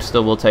I think it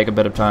still will take a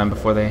bit of time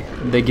before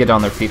they get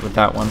on their feet with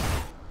that one.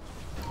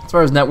 As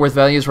far as net worth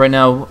values, right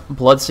now,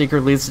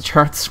 Bloodseeker leads the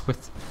charts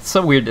with, it's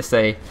so weird to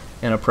say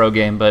in a pro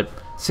game, but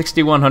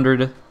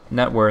 6,100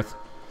 net worth,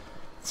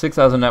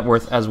 6,000 net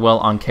worth as well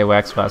on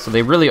KOXY, so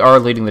they really are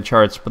leading the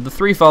charts. But the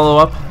 3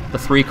 follow-up, the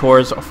 3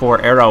 cores for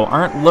Arrow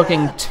aren't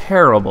looking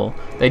terrible.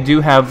 They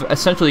do have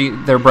essentially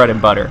their bread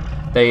and butter.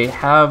 They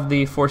have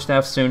the Force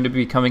Staff soon to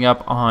be coming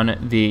up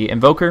on the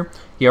Invoker.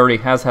 He already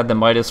has had the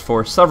Midas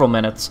for several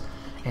minutes,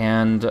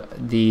 and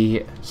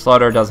the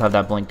Slaughter does have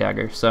that Blink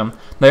Dagger. So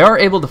they are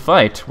able to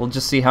fight. We'll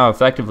just see how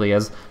effectively,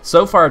 as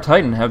so far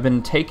Titan have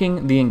been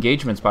taking the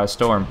engagements by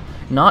storm.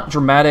 Not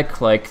dramatic,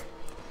 like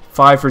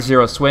 5 for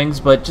 0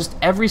 swings, but just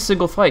every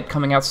single fight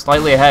coming out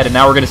slightly ahead. And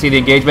now we're going to see the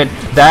engagement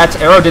that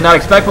Arrow did not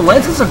expect, but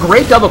Lance gets a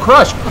great double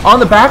crush on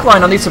the back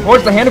line on these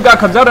supports. The Hand of God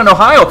comes out, and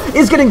Ohio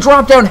is getting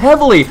dropped down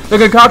heavily. The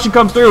concoction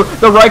comes through.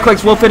 The right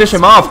clicks will finish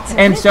him off,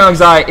 and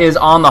Xiangzai is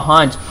on the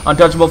hunt.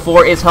 Untouchable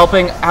 4 is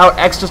helping out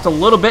X just a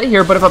little bit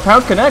here, but if a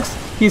pounce connects,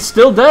 he's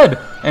still dead.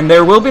 And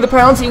there will be the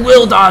pounce. He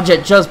will dodge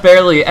it just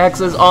barely.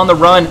 X is on the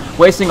run,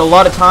 wasting a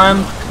lot of time.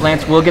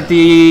 Lance will get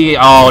the,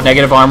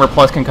 negative armor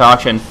plus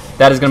concoction.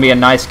 That is going to be a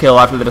nice kill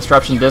after the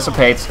disruption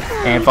dissipates.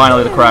 And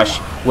finally, the crush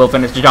will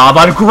finish the job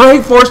on a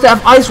great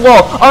 4-staff ice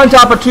wall on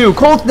top of 2.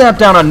 Cold snap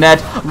down on net.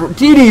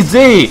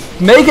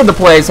 DDZ making the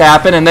plays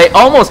happen, and they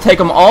almost take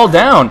them all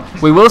down.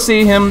 We will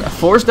see him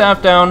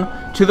 4-staff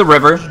down to the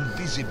river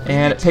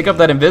and pick up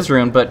that Invis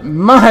rune, but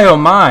my oh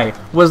my,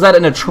 was that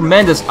in a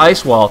tremendous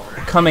ice wall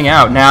coming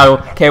out. Now,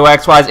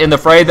 KOXY is in the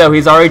fray, though.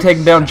 He's already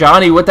taken down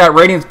Johnny with that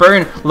Radiance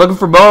Burn, looking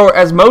for Mo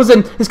as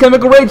Mosin, his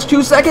chemical rage,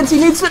 2 seconds, he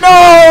needs to,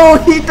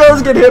 no! He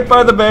does get hit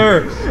by the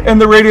bear, and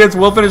the Radiance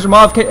will finish him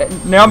off.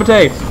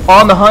 Yamate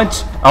on the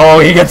hunt. Oh,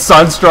 he gets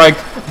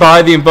Sunstriked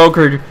by the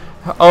Invoker.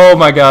 Oh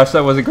my gosh,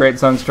 that was a great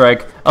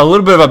Sunstrike. A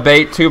little bit of a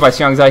bait, too, by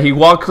Xiangzai. He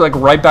walked like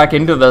right back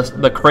into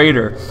the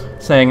crater,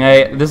 saying,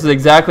 hey, this is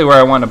exactly where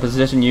I want to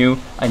position you.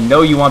 I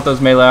know you want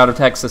those melee auto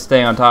attacks to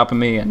stay on top of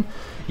me. And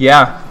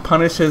yeah,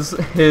 punish his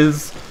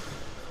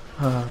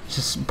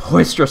just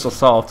boisterous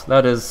assault.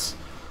 That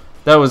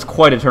was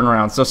quite a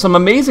turnaround. So some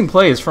amazing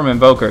plays from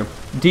Invoker.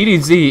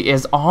 DDZ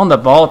is on the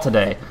ball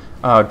today,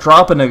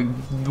 dropping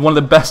one of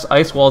the best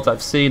ice walls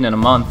I've seen in a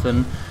month,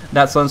 and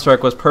that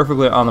Sunstrike was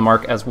perfectly on the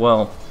mark as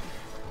well.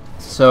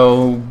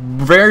 So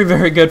very,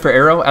 very good for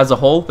Arrow as a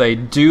whole. They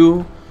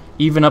do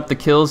even up the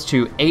kills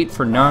to 8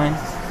 for 9.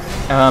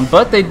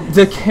 But the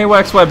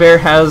KOXY Bear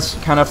has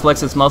kind of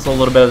flexed its muscle a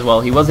little bit as well.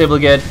 He was able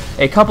to get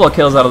a couple of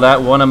kills out of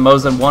that, one on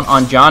Mosin, one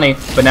on Johnny,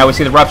 but now we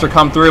see the Rupture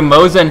come through.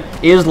 Mosin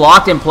is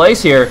locked in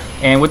place here,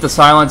 and with the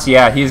silence,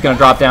 yeah, he's going to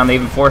drop down. They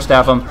even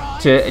 4-staff him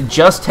to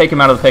just take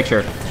him out of the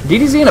picture.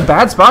 DDZ in a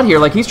bad spot here,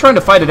 like he's trying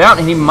to fight it out,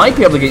 and he might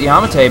be able to get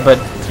Yamate, but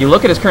you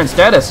look at his current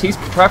status, he's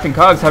trapped in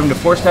cogs, having to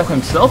 4-staff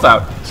himself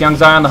out.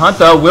 Xiangzai on the hunt,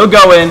 though, will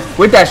go in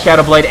with that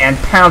Shadow Blade and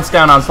pounce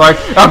down on Slark.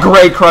 A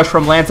great crush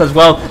from Lance as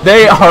well.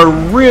 They are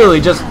really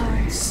just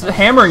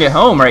hammering it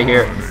home right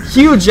here.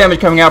 Huge damage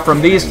coming out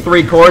from these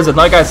 3 cores, and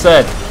like I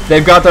said,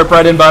 they've got their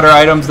bread and butter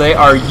items. They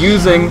are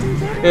using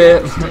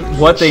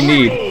what they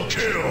need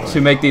to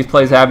make these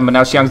plays happen, but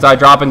now Xiangzai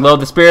dropping low.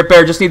 The Spirit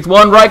Bear just needs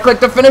one right click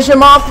to finish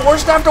him off.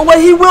 4-staffed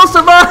away, he will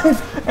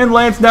survive! And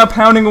Lance now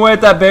pounding away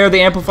at that bear, the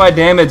amplified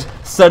damage,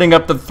 setting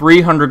up the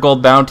 300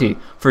 gold bounty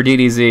for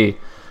DDZ.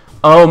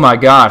 Oh my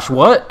gosh,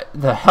 what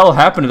the hell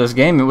happened to this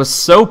game? It was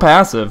so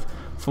passive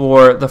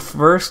for the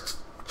first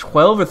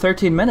 12 or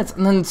 13 minutes,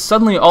 and then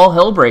suddenly all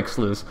hell breaks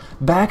loose.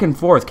 Back and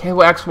forth,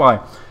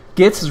 KOXY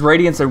gets his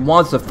Radiance and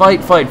wants to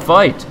fight,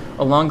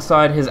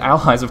 alongside his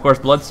allies. Of course,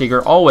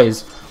 Bloodseeker,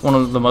 always one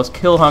of the most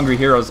kill-hungry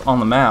heroes on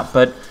the map,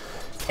 but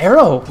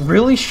Arrow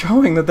really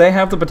showing that they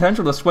have the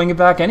potential to swing it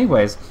back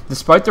anyways.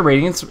 Despite the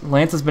Radiance,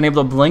 Lance has been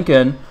able to blink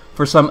in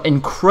for some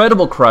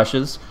incredible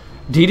crushes.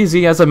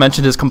 DDZ, as I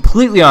mentioned, is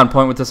completely on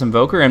point with this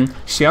Invoker, and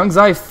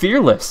Xiangzai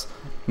fearless.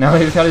 Now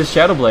they've got his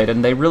Shadow Blade,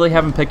 and they really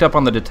haven't picked up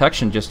on the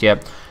detection just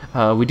yet.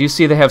 We do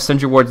see they have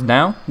Sentry Wards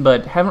now,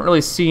 but haven't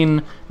really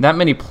seen that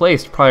many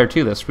placed prior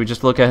to this. We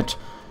just look at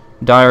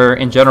Dire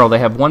in general. They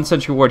have 1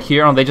 Sentry Ward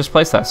here, and they just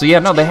placed that. So yeah,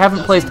 no, they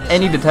haven't placed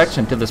any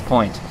detection to this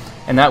point.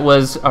 And that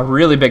was a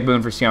really big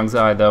boon for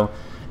Xiangzai, though.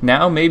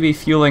 Now maybe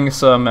fueling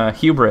some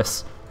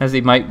hubris, as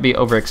he might be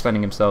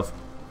overextending himself.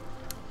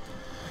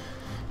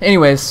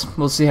 Anyways,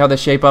 we'll see how they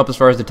shape up as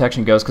far as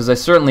detection goes, because they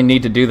certainly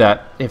need to do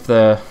that if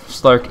the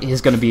Slark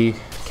is going to be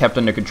kept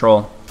under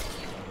control.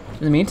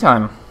 In the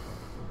meantime,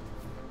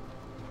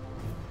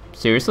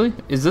 seriously?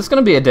 Is this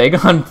going to be a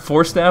Dagon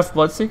 4-staff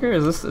Bloodseeker?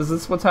 Is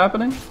this what's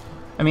happening?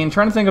 I mean,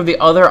 trying to think of the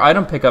other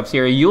item pickups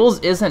here. Yule's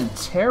isn't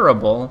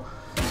terrible.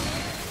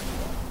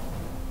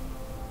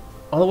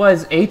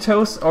 Otherwise,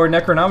 Atos or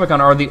Necronomicon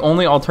are the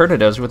only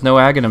alternatives with no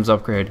Aghanims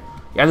upgrade.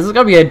 Yeah, this is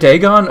going to be a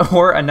Dagon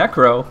or a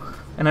Necro.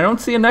 And I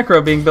don't see a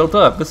Necro being built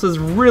up. This is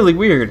really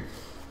weird.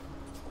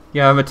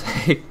 Yeah, I'm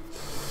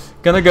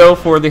gonna go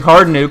for the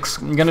hard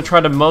nukes. I'm gonna try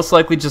to most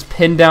likely just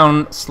pin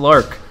down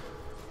Slark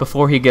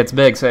before he gets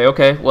big. Say,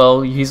 okay,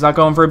 well, he's not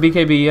going for a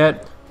BKB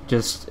yet.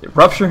 Just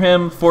rupture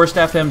him,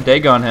 4-staff him,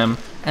 Dagon him,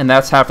 and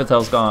that's half the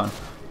tail's gone.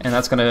 And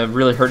that's gonna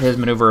really hurt his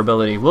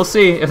maneuverability. We'll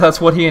see if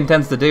that's what he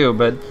intends to do,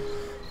 but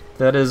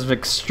that is an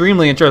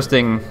extremely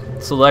interesting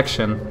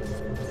selection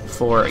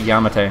for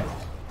Yamate.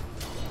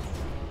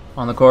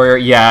 On the courier,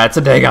 yeah, it's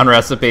a Dagon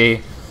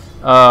recipe.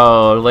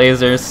 Oh,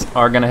 lasers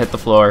are gonna hit the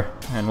floor,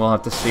 and we'll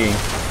have to see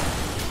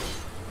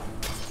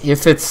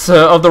if it's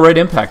of the right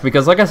impact.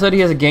 Because, like I said,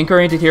 he is a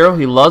gank-oriented hero.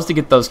 He loves to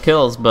get those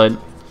kills, but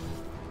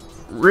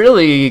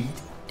really,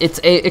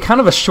 it's a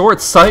kind of a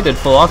short-sighted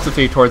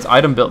philosophy towards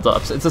item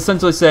build-ups. It's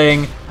essentially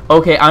saying,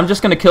 okay, I'm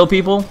just gonna kill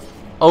people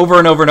over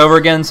and over and over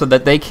again so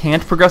that they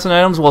can't progress in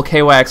items. Well,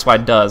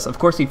 KYXY does. Of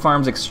course, he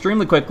farms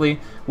extremely quickly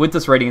with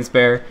this Radiance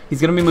Bear. He's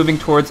gonna be moving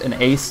towards an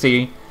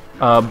AC.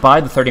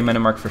 by the 30-minute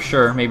mark for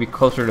sure, maybe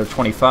closer to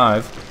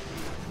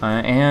 25.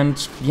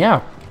 And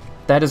yeah,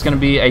 that is going to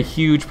be a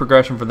huge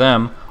progression for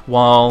them,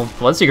 while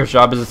Bloodseeker's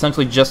job is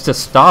essentially just to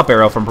stop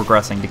Arrow from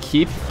progressing, to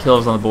keep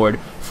kills on the board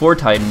for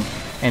Titan,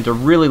 and to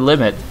really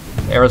limit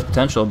Arrow's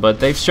potential. But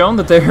they've shown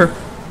that they're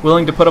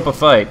willing to put up a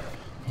fight.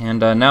 And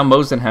now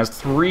Mosin has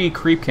 3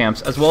 creep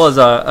camps, as well as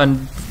a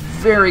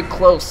very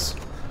close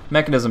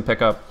mechanism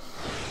pickup.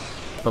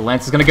 But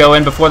Lance is going to go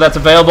in before that's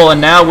available, and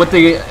now with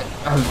the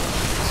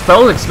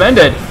spells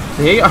expended,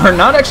 they are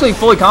not actually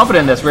fully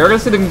confident in this. We're going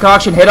to see the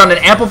concoction hit on an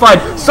amplified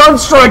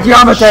Sunstrike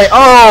Yamate.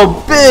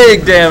 Oh,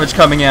 big damage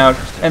coming out.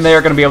 And they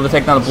are going to be able to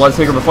take down the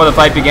Bloodseeker before the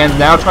fight begins.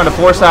 Now trying to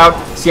force out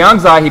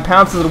Xiangzai. He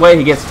pounces it away.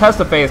 He gets Test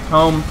of Faith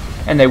home,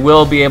 and they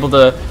will be able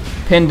to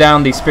pin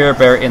down the Spirit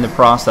Bear in the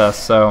process.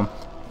 So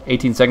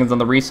 18 seconds on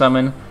the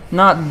resummon.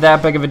 Not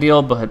that big of a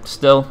deal, but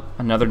still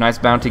another nice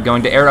bounty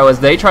going to Arrow as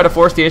they try to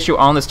force the issue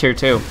on this tier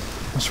 2.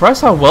 I'm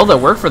surprised how well that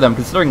worked for them,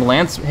 considering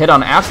Lance hit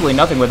on absolutely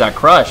nothing with that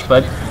crush,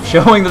 but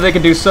showing that they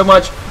can do so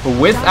much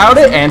without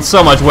it and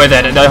so much with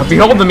it. And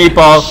behold the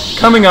meatball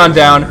coming on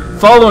down,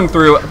 following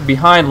through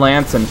behind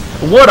Lance, and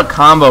what a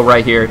combo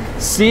right here.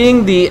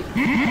 Seeing the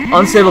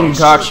unstable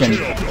concoction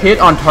hit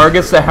on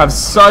targets that have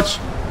such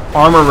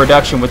armor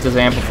reduction with this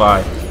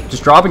amplify.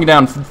 Just dropping it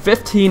down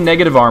 15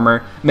 negative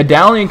armor,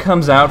 Medallion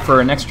comes out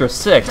for an extra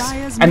 6,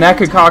 and that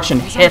concoction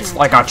hits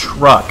like a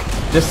truck.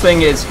 This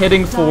thing is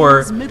hitting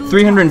for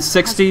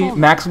 360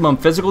 maximum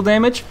physical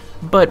damage,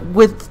 but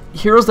with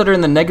heroes that are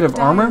in the negative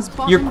armor,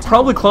 you're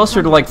probably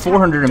closer to like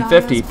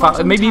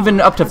 450, maybe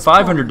even up to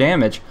 500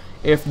 damage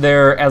if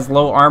they're as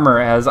low armor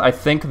as I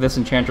think this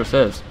Enchantress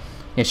is.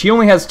 Yeah, she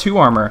only has 2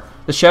 armor.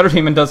 The Shadow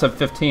Demon does have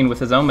 15 with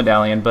his own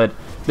Medallion, but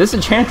this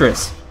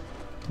Enchantress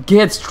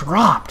gets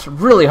dropped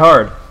really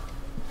hard.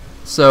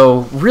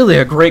 So really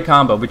a great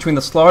combo between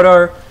the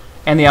Slardar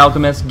and the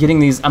Alchemist, getting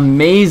these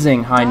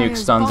amazing high nuke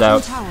stuns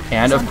out,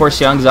 and of course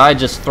Xiangzai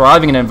just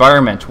thriving in an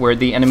environment where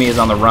the enemy is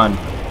on the run.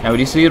 Now we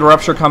do see the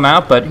Rupture come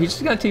out, but he's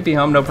just got to TP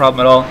home, no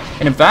problem at all.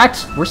 And in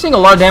fact, we're seeing a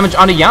lot of damage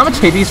onto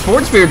Yamate. These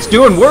Forge Spirits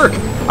doing work.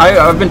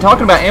 I've been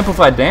talking about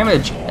amplified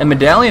damage and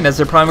Medallion as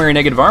their primary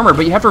negative armor,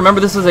 but you have to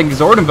remember this is an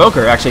Exort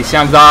Invoker. Actually,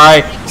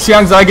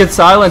 Xiangzai gets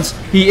silenced.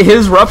 He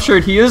is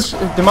Ruptured. He is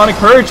Demonic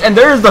Purge, and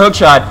there's the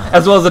hookshot,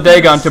 as well as the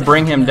Dagon to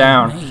bring him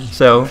down.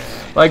 So,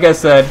 like I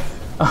said,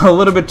 a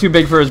little bit too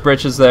big for his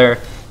britches there.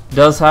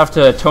 Does have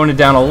to tone it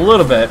down a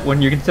little bit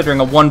when you're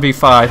considering a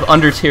 1v5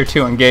 under tier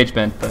 2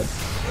 engagement, but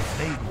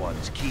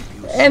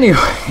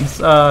anyways,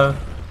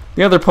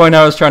 the other point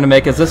I was trying to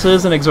make is this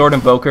is an Exort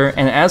Invoker,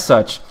 and as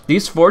such,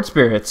 these Forge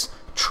Spirits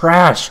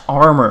trash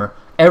armor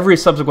every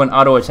subsequent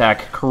auto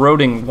attack,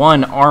 corroding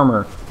 1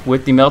 armor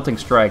with the Melting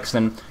Strikes,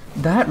 and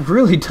that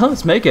really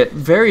does make it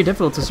very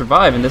difficult to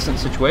survive in this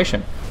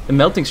situation. The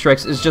Melting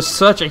Strikes is just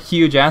such a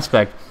huge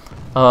aspect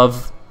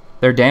of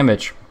their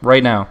damage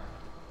right now.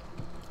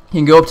 You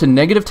can go up to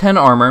negative 10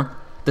 armor.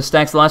 The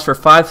stacks last for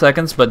 5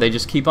 seconds, but they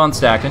just keep on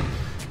stacking.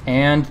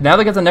 And now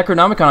they got the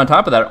Necronomicon on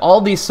top of that.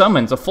 All these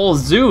summons, a full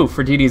zoo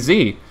for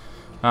DDZ.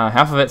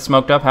 Half of it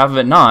smoked up, half of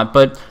it not.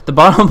 But the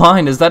bottom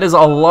line is that is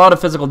a lot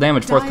of physical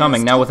damage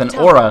forthcoming, now with an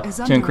aura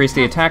to increase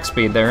the attack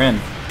speed therein.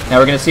 Now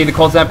we're going to see the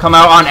Cold Snap come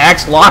out on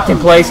X, locked in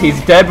place.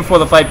 He's dead before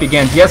the fight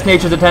begins. Yes,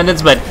 Nature's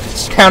Attendance, but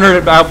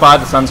countered out by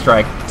the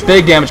Sunstrike.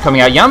 Big damage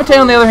coming out. Yamate,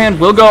 on the other hand,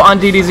 will go on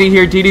DDZ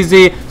here.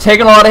 DDZ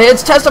taking a lot of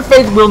hits. Test of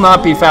Faith will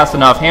not be fast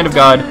enough. Hand of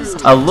God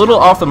a little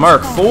off the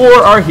mark. 4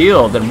 are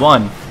healed, and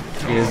 1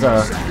 is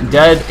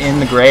dead in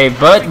the grave.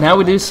 But now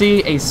we do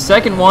see a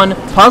second one,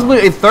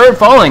 possibly a third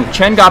falling.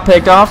 Chen got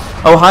picked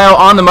off. Ohio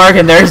on the mark,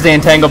 and there's the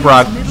Entangle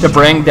Proc to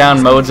bring down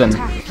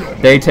Modzin.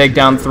 They take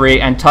down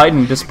 3, and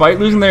Titan, despite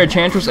losing their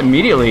Enchantress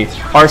immediately,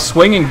 are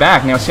swinging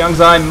back. Now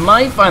Xiangzai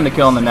might find the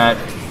kill on the net.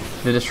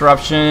 The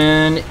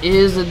Disruption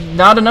is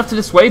not enough to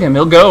dissuade him.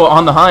 He'll go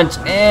on the hunt,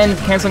 and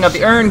canceling out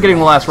the urn, getting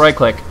the last right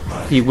click.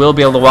 He will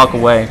be able to walk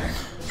away.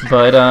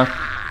 But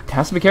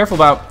has to be careful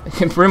about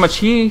him. Pretty much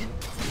he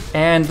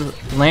and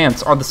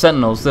Lance are the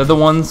Sentinels. They're the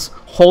ones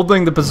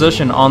holding the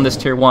position on this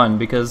tier 1,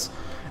 because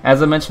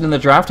as I mentioned in the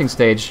drafting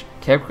stage,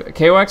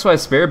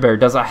 KOXY's Spirit Bear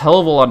does a hell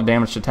of a lot of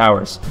damage to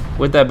towers.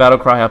 With that Battle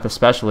Cry up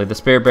especially, the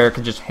Spirit Bear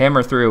can just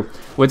hammer through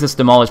with this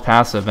Demolish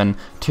passive, and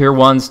tier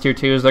 1s, tier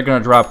 2s, they're going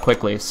to drop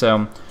quickly.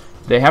 So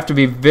they have to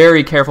be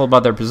very careful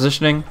about their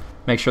positioning,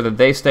 make sure that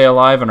they stay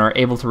alive and are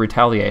able to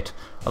retaliate.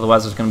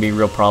 Otherwise there's going to be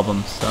real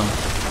problems. So,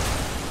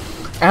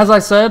 as I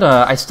said,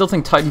 I still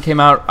think Titan came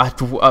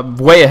out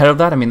way ahead of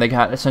that. I mean, they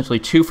got essentially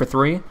 2 for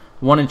 3.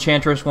 1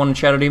 Enchantress, 1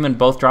 Shadow Demon,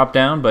 both dropped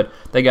down, but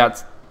they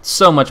got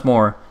so much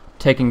more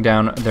taking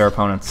down their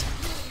opponents.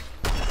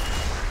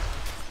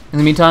 In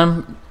the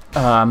meantime,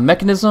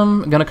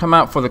 Mechanism going to come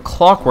out for the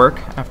Clockwork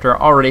after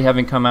already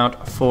having come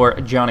out for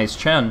Johnny's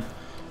Chen.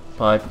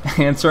 But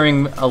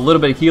answering a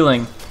little bit of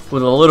healing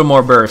with a little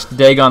more burst,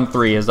 Dagon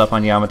 3 is up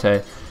on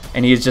Yamate.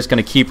 And he's just going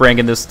to keep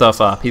ranking this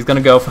stuff up. He's going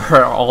to go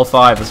for all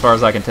 5 as far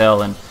as I can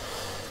tell. And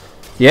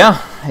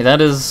yeah, that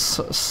is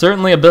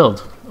certainly a build.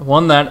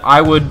 one that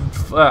I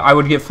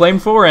would get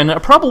flamed for, and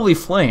probably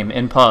flame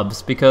in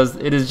pubs, because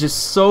it is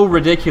just so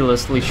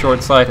ridiculously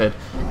short-sighted.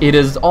 It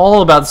is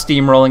all about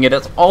steamrolling it,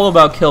 it's all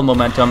about kill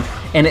momentum,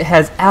 and it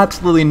has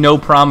absolutely no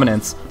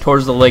prominence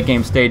towards the late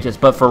game stages.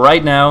 But for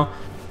right now,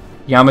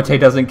 Yamate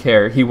doesn't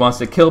care. He wants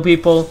to kill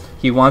people,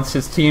 he wants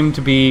his team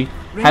to be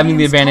having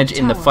the advantage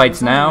in the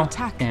fights now,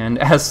 and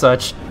as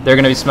such, they're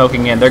going to be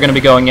smoking in. They're going to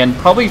be going in,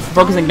 probably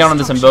focusing down on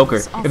this Invoker.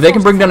 If they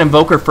can bring down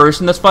Invoker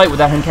first in this fight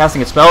without him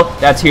casting a spell,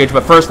 that's huge.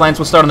 But first, Lance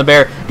will start on the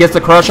bear, gets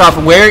the crush off.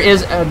 Where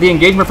is the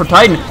engagement for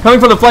Titan?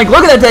 Coming from the flank,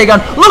 look at that Dagon,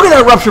 look at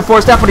that Rupture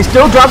Force Staff, but he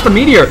still drops the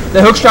Meteor.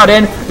 The hook shot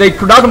in, they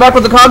knock him back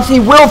with the cogs, he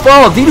will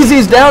fall.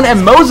 DDZ's down, and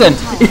Mozen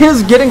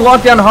is getting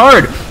locked down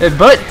hard,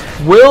 but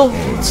will,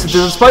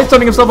 despite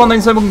starting himself on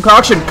the simple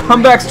concoction,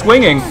 come back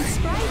swinging.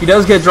 He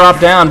does get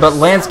dropped down, but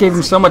Lance gave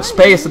him so much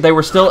space that they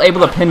were still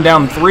able to pin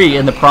down 3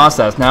 in the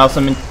process. Now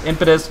some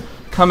impetus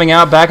coming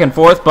out back and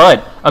forth,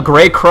 but a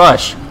great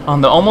crush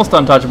on the almost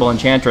untouchable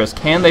Enchantress.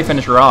 Can they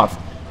finish her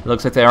off? It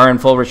looks like they are in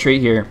full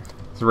retreat here.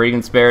 The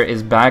Radiant Spare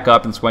is back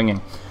up and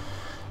swinging.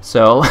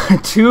 So,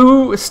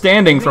 2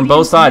 standing from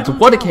both sides.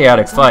 What a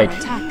chaotic fight.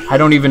 I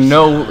don't even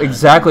know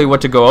exactly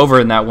what to go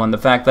over in that one. The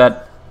fact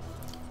that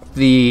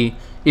the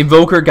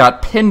Invoker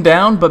got pinned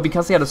down, but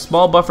because he had a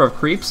small buffer of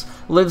creeps,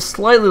 lived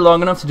slightly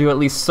long enough to do at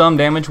least some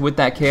damage with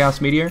that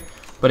Chaos Meteor,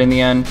 but in the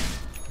end,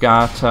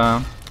 got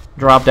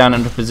dropped down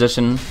into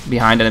position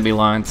behind enemy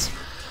lines.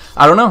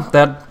 I don't know,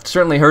 that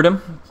certainly hurt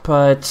him,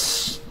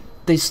 but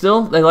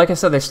like I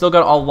said, they still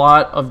got a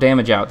lot of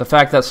damage out. The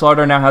fact that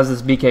Slardar now has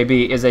this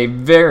BKB is a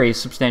very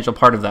substantial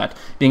part of that.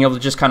 Being able to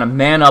just kind of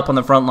man up on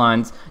the front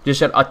lines,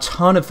 dish out a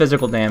ton of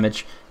physical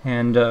damage,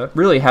 and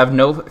really have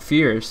no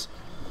fears.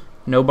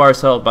 No bars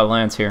held by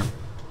Lance here.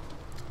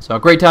 So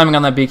great timing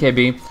on that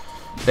BKB.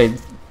 They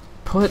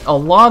put a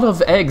lot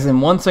of eggs in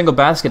one single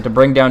basket to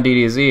bring down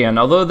DDZ, and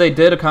although they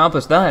did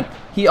accomplish that,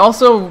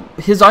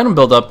 his item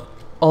buildup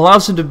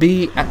allows him to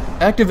be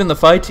active in the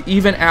fight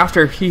even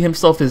after he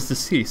himself is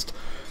deceased.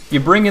 You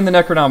bring in the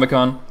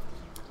Necronomicon,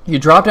 you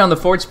drop down the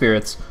Forge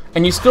Spirits,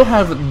 and you still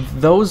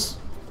have those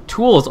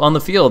tools on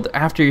the field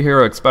after your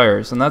hero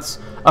expires, and that's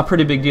a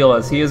pretty big deal,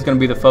 as he is going to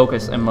be the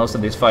focus in most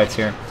of these fights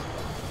here.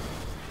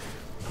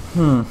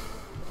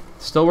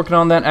 Still working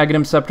on that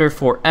Aghanim Scepter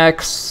for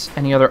X.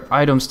 Any other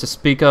items to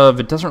speak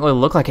of? It doesn't really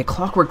look like it.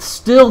 Clockwork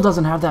still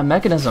doesn't have that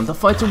mechanism. The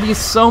fights would be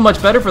so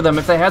much better for them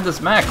if they had this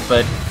mech,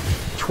 but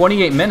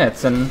 28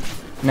 minutes, and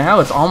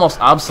now it's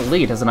almost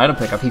obsolete as an item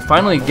pickup. He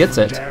finally gets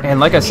it, and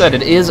like I said,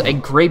 it is a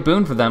great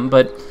boon for them,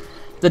 but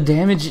the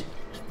damage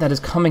that is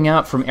coming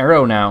out from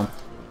Arrow now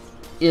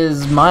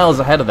is miles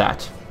ahead of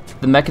that.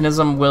 The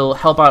mechanism will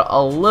help out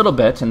a little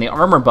bit, and the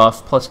armor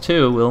buff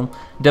 +2 will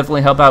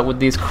definitely help out with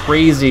these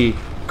crazy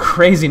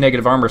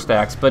negative armor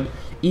stacks, but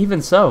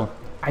even so,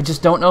 I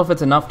just don't know if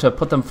it's enough to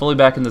put them fully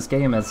back in this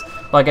game, as,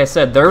 like I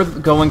said, they're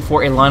going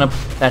for a lineup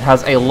that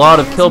has a lot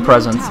of kill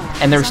presence,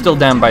 and they're still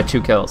down by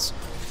 2 kills,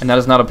 and that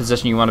is not a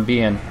position you want to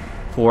be in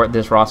for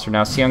this roster.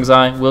 Now,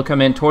 Xiangzai will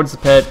come in towards the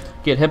pit,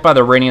 get hit by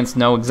the Radiance,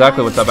 know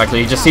exactly what's up.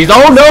 Actually, he just sees,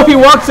 oh no, he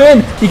walks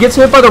in, he gets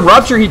hit by the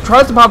Rupture, he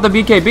tries to pop the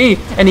BKB,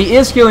 and he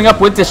is healing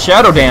up with this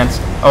Shadow Dance.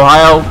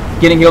 Ohio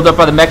getting healed up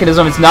by the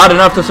mechanism. It's not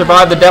enough to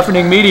survive the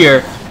Deafening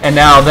Meteor, and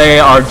now they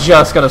are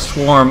just going to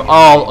swarm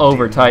all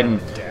over Titan.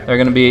 They're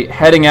going to be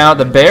heading out.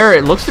 The bear,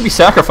 it looks to be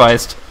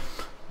sacrificed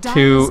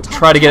to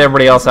try to get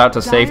everybody else out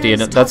to safety,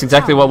 and that's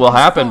exactly what will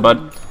happen, but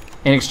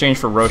in exchange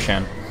for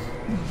Roshan.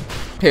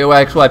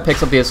 KOXY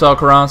picks up the Assault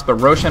Kuras, but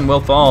Roshan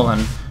will fall,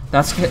 and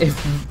that's if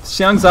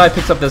Xiangzai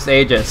picks up this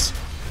Aegis,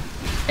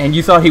 and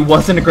you thought he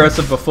wasn't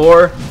aggressive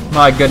before,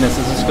 my goodness,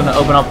 this is going to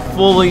open up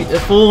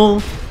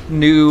full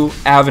new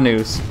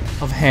avenues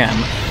of ham.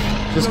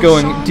 Just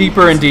going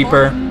deeper and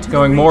deeper,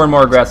 going more and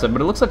more aggressive,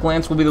 but it looks like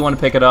Lance will be the one to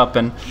pick it up,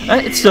 and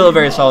it's still a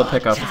very solid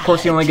pickup. Of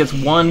course, he only gets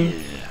 1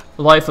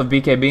 life of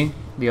BKB.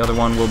 The other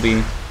one will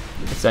be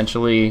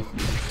essentially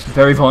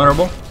very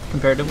vulnerable,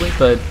 comparatively,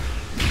 but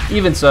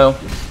even so,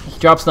 he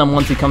drops them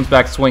once he comes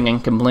back swinging,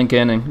 can blink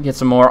in and get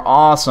some more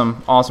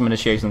awesome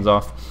initiations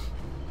off.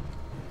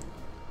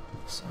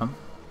 So,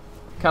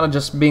 kind of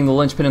just being the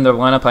linchpin in their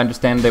lineup, I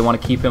understand they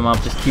want to keep him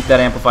up, just keep that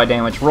amplified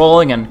damage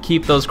rolling and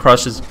keep those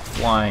crushes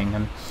flying.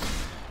 And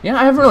yeah,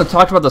 I haven't really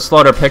talked about the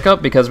Slaughter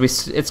pickup because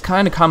it's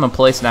kind of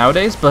commonplace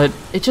nowadays, but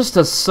it just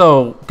does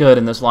so good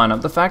in this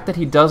lineup. The fact that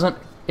he doesn't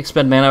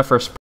expend mana for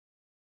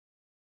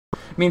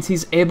means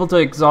he's able to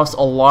exhaust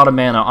a lot of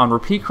mana on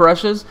repeat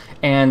crushes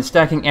and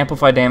stacking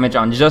amplified damage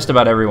on just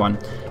about everyone.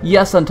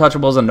 Yes,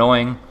 Untouchable is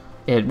annoying.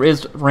 It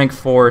is rank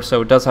 4,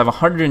 so it does have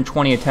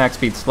 120 attack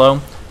speed slow,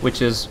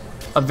 which is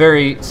a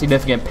very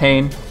significant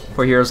pain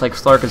for heroes like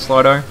Slark and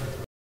Slardar.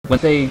 When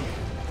they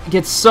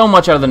gets so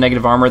much out of the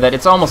negative armor that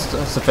it's almost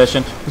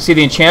sufficient. We see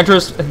the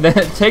Enchantress then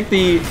take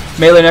the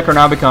melee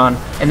Necronomicon,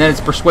 and then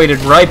it's persuaded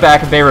right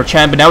back in favor of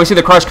Chen. But now we see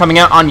the crush coming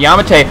out on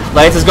Yamate.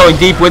 Lance is going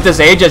deep with this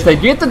Aegis. They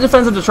get the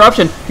defensive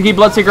disruption to keep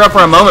Bloodseeker up for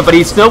a moment, but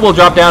he still will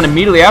drop down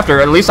immediately after.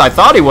 At least I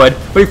thought he would.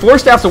 But he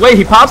force staffs away.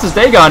 He pops his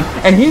Dagon,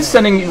 and he's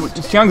sending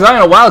Xiangzai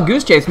on a wild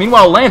goose chase.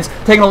 Meanwhile, Lance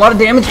taking a lot of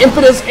damage,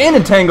 Impetus, and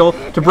Entangle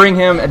to bring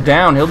him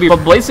down. He'll be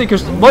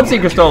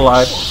Bloodseeker still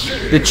alive.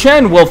 The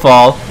Chen will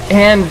fall,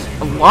 and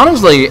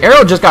honestly,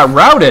 Arrow just got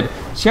routed.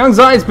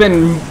 Xiangzai's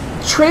been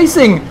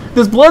tracing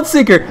this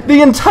Bloodseeker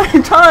the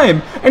entire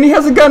time, and he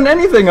hasn't gotten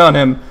anything on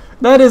him.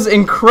 That is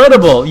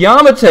incredible.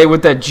 Yamate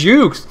with that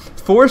jukes,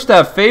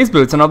 4-staff phase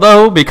boots, and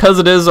although, because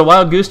it is a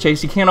wild goose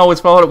chase, you can't always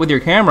follow it with your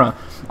camera,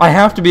 I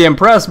have to be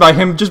impressed by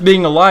him just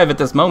being alive at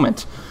this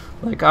moment.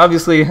 Like,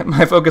 obviously,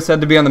 my focus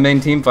had to be on the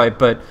main team fight,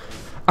 but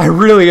I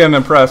really am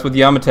impressed with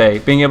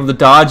Yamate being able to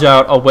dodge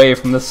out away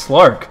from the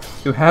Slark,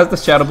 who has the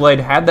Shadow Blade,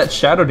 had that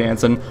Shadow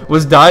Dance, and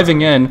was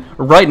diving in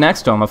right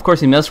next to him. Of course,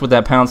 he missed with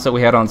that pounce that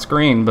we had on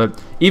screen,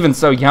 but even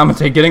so,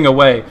 Yamate getting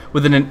away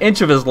within an inch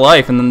of his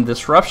life, and then the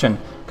disruption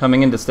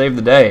coming in to save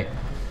the day.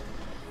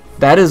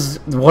 That is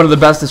one of the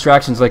best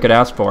distractions they could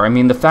ask for. I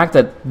mean, the fact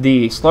that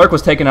the Slark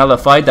was taken out of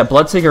the fight, that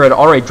Bloodseeker had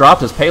already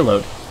dropped his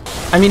payload.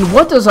 I mean,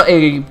 what does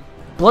a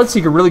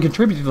Bloodseeker really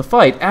contribute to the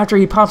fight after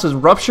he pops his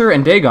Rupture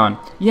and Dagon?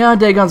 Yeah,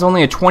 Dagon's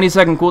only a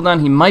 20-second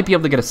cooldown. He might be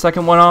able to get a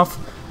second one off.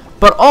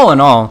 But all in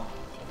all,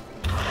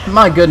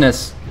 my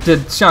goodness,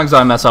 did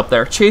Xiangzai mess up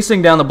there.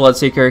 Chasing down the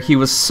Bloodseeker, he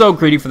was so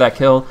greedy for that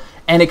kill,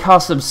 and it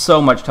cost him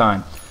so much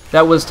time.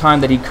 That was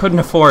time that he couldn't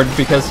afford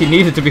because he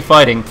needed to be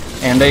fighting,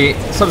 and they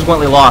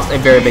subsequently lost a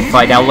very big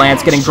fight. Now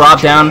Lance getting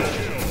dropped down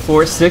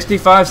for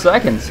 65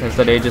 seconds as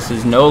that Aegis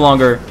is no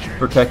longer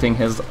protecting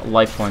his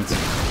life points.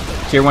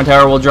 Tier 1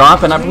 tower will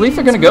drop, and I believe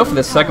they're going to go for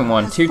this second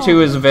one. Tier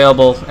 2 is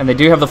available, and they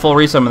do have the full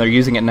resum, and they're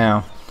using it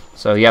now.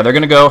 So yeah, they're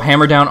going to go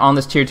hammer down on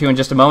this Tier 2 in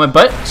just a moment,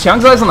 but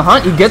Xiangzai's on the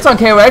hunt. He gets on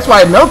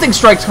KOXY, Melting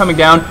Strike's coming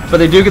down, but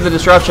they do get the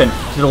disruption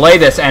to delay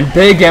this, and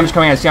big damage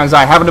coming out of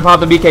Xiangzai, having to pop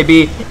the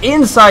BKB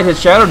inside his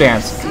Shadow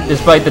Dance,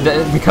 despite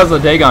because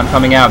of the Dagon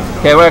coming out.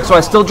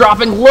 KOXY still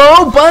dropping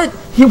low, but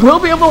he will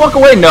be able to walk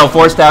away. No,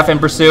 4-staff in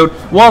pursuit,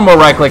 one more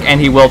right click,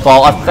 and he will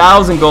fall.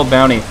 1,000 gold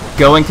bounty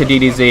going to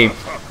DDZ.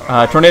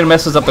 Tornado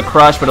messes up the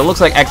crush, but it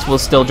looks like X will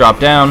still drop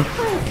down.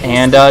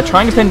 And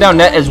trying to pin down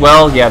Net as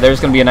well. Yeah, there's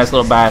going to be a nice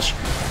little bash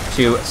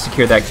to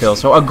secure that kill.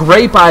 So a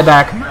great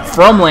buyback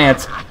from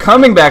Lance,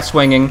 coming back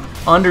swinging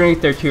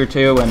underneath their Tier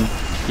 2. And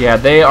yeah,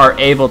 they are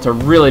able to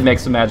really make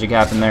some magic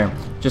happen there.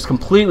 Just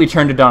completely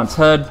turned it on its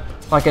head.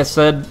 Like I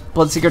said,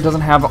 Bloodseeker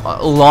doesn't have an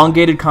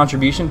elongated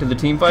contribution to the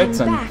team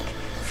fights. And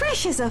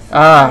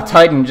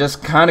Titan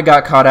just kind of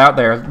got caught out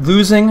there,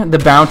 losing the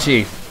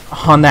bounty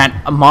on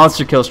that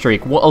monster kill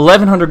streak.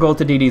 1,100 gold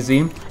to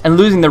DDZ, and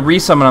losing the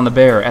resummon on the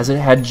bear as it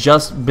had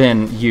just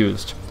been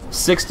used.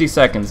 60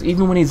 seconds,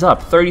 even when he's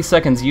up, 30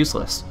 seconds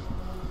useless.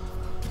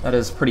 That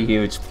is pretty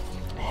huge.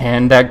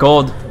 And that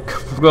gold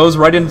goes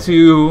right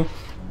into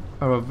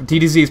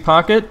DDZ's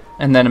pocket,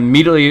 and then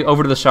immediately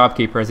over to the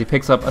shopkeeper as he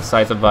picks up a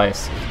Scythe of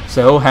Vice.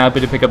 So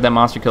happy to pick up that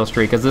monster kill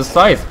streak, as this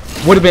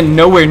Scythe would have been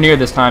nowhere near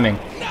this timing.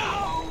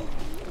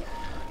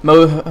 It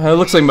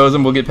looks like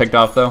Mozum will get picked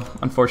off, though.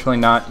 Unfortunately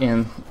not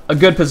in a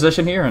good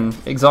position here, and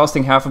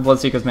exhausting half of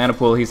Bloodseeker's mana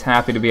pool, he's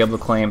happy to be able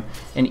to claim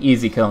an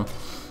easy kill.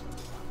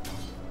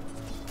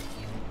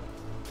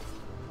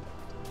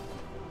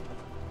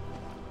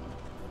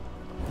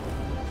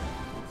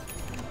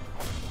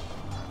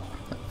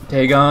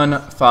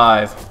 Dagon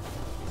 5.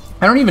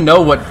 I don't even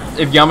know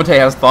if Yamate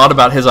has thought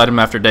about his item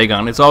after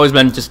Dagon. It's always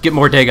been just get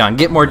more Dagon,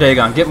 get more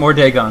Dagon, get more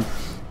Dagon.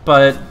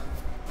 But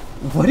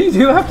what do you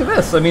do after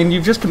this? I mean,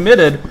 you've just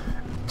committed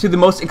to the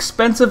most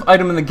expensive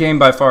item in the game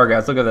by far,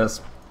 guys. Look at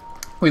this.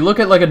 We look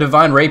at like a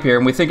Divine Rapier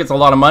and we think it's a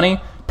lot of money.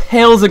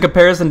 Pales in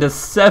comparison to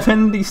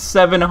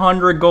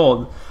 7,700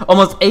 gold.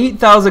 Almost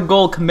 8,000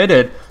 gold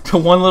committed to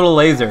one little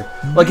laser.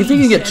 Like, if he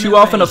can get 2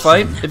 off in a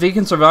fight, if he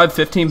can survive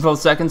 15 full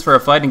seconds for a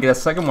fight and get a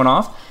second one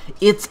off,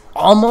 it's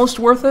almost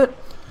worth it.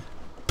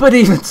 But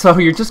even so,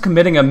 you're just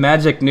committing a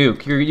magic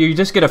nuke. You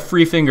just get a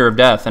free finger of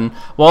death. And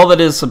while that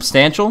is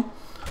substantial,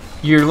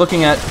 you're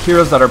looking at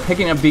heroes that are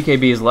picking up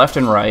BKBs left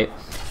and right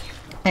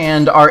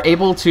and are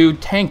able to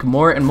tank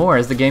more and more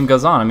as the game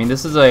goes on. I mean,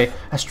 this is a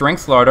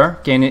strength Slardar,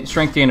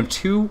 strength gain of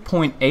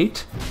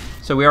 2.8,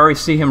 so we already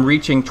see him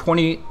reaching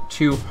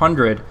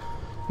 2,200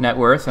 net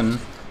worth, and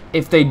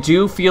if they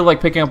do feel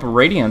like picking up a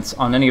Radiance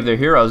on any of their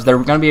heroes, they're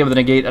going to be able to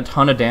negate a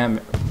ton of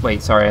damage.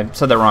 Wait, sorry, I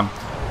said that wrong.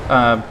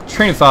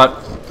 Train of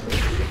thought.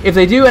 If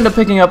they do end up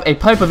picking up a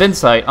Pipe of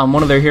Insight on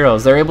one of their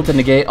heroes, they're able to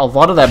negate a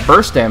lot of that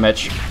burst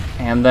damage,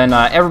 and then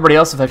everybody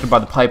else affected by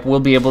the pipe will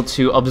be able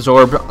to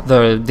absorb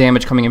the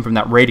damage coming in from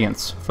that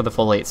Radiance for the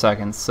full 8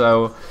 seconds.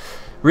 So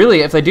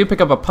really, if they do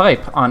pick up a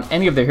pipe on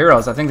any of their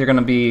heroes, I think they're going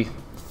to be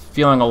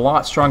feeling a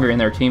lot stronger in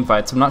their team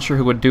fights. I'm not sure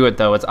who would do it,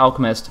 though, as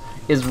Alchemist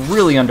is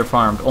really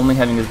underfarmed, only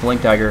having his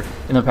Blink Dagger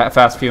in the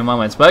past few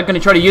moments. But going to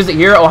try to use it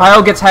here.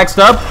 Ohio gets hexed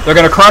up. They're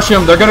going to crush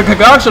him. They're going to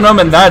concoction him,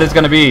 and that is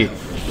going to be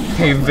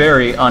a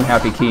very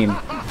unhappy Keen.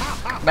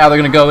 Now they're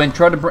going to go in,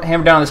 try to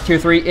hammer down this tier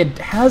 3. It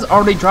has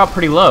already dropped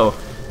pretty low,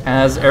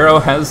 as Arrow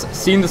has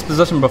seen this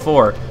position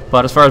before.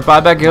 But as far as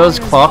buyback goes,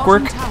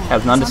 Clockwork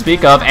has none to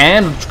speak of,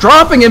 and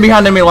dropping in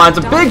behind enemy lines,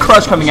 a big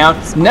crush coming out.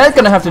 Net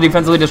gonna have to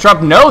defensively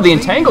disrupt. No, the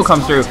entangle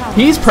comes through.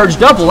 He's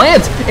purged up.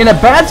 Lance in a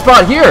bad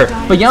spot here,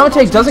 but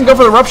Yamate doesn't go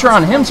for the rupture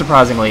on him,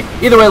 surprisingly.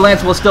 Either way,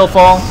 Lance will still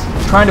fall,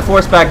 trying to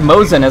force back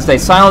Mosin as they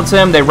silence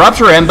him. They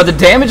rupture him, but the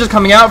damage is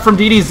coming out from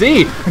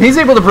DDZ, and he's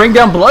able to bring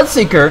down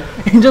Bloodseeker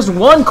in just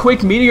one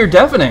quick meteor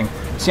deafening.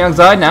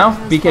 Xiangzai now,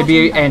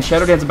 BKB and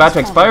Shadow Dance about to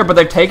expire, but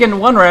they've taken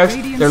one rush.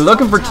 They're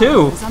looking for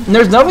two, and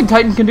there's nothing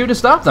Titan can do to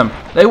stop them.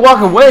 They walk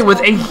away with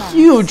a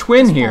huge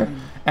win here,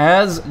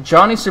 as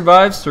Johnny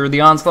survives through the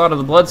onslaught of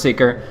the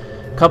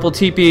Bloodseeker. Couple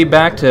TP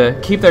back to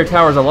keep their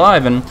towers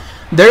alive, and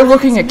they're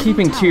looking at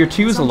keeping tier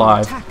 2s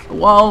alive,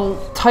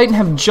 while Titan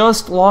have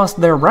just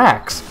lost their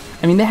racks.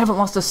 I mean, they haven't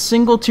lost a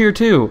single tier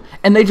 2,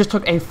 and they just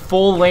took a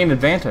full lane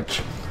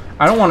advantage.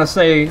 I don't want to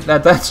say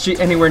that that's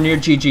anywhere near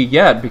GG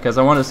yet, because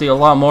I want to see a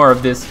lot more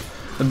of the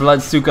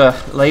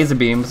Bloodsuka laser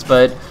beams,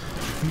 but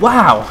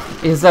wow,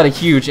 is that a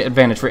huge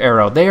advantage for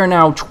Arrow. They are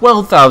now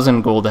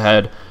 12,000 gold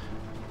ahead,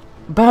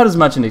 about as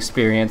much in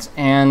experience,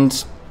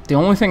 and the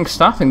only thing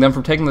stopping them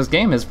from taking this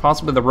game is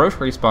possibly the Roche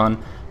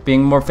respawn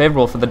being more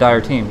favorable for the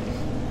Dire team.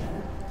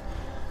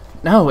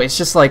 No, it's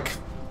just like,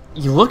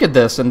 you look at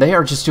this, and they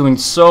are just doing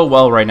so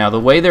well right now. The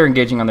way they're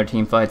engaging on their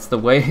team fights, the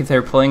way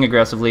they're playing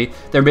aggressively,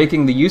 they're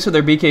making the use of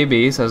their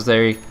BKBs as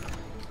they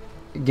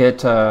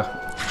get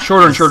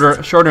shorter and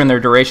shorter in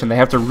their duration. They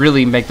have to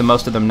really make the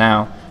most of them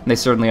now, and they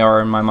certainly are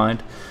in my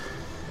mind.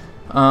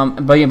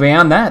 But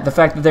beyond that, the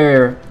fact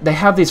that they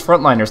have these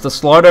frontliners, the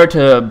Slaughter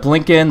to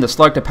blink in, the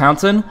Slug to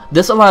pounce in,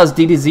 this allows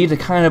DDZ to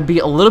kind of be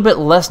a little bit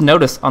less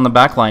noticed on the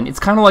backline. It's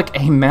kind of like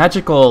a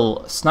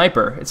magical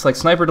sniper. It's like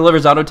Sniper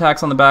delivers auto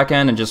attacks on the back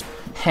end and just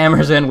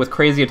hammers in with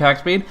crazy attack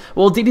speed.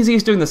 Well, DDZ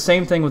is doing the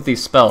same thing with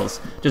these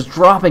spells, just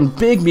dropping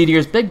big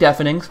meteors, big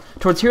deafenings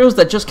towards heroes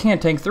that just can't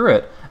tank through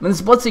it. And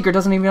this Bloodseeker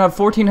doesn't even have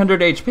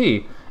 1400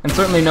 HP, and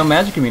certainly no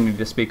magic immunity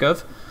to speak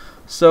of.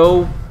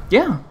 So,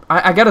 yeah,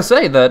 I gotta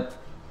say that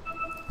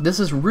this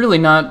has really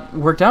not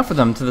worked out for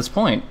them to this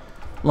point.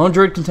 Lone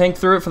Druid can tank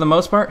through it for the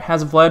most part,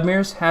 has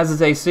Vladimir's, has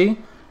his AC.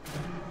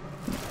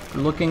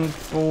 Looking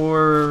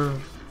for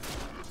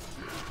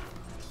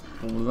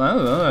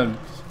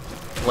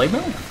blade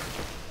mail?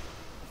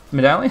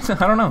 Medallion?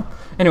 I don't know.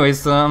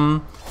 Anyways,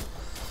 but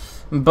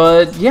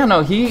yeah,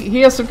 no,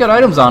 he has some good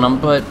items on him,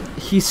 but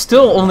he's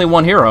still only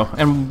one hero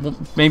and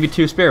maybe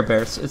 2 Spirit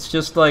Bears. It's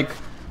just like,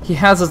 he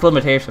has his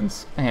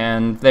limitations,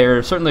 and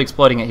they're certainly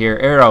exploiting it here.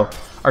 Arrow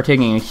are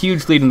taking a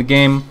huge lead in the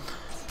game,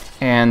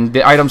 and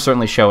the items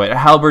certainly show it. A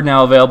Halberd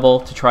now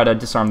available to try to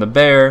disarm the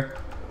bear.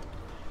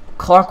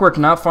 Clockwork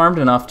not farmed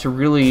enough to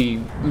really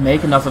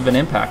make enough of an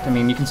impact. I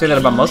mean, you can say that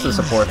about most of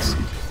the supports.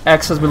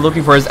 X has been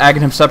looking for his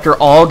Aghanim Scepter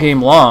all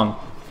game long,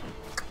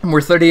 and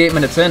we're 38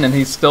 minutes in, and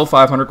he's still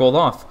 500 gold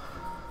off.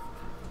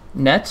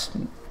 Net,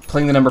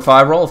 playing the number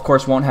 5 role, of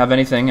course won't have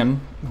anything,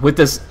 and with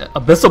this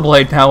Abyssal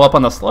Blade now up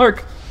on the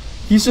Slark,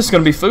 he's just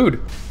going to be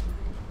food.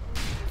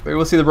 We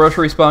will see the Roche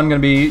respawn going to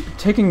be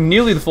taking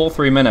nearly the full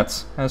 3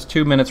 minutes. It has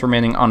 2 minutes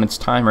remaining on its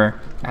timer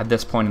at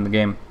this point in the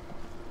game.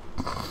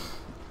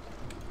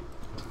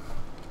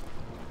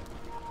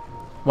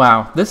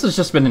 Wow, this has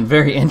just been a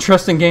very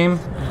interesting game,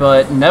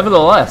 but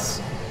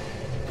nevertheless,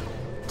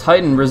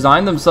 Titan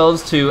resigned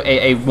themselves to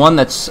a one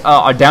that's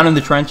down in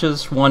the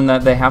trenches, one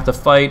that they have to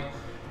fight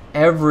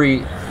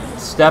every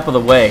step of the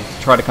way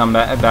to try to come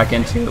back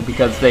into,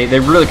 because they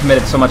really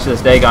committed so much to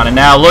this Dagon. And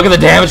now look at the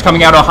damage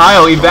coming out.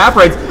 Ohio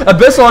evaporates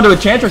Abyssal onto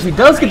Enchantress. He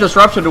does get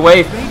disrupted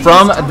away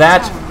from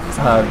that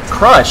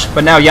crush,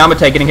 but now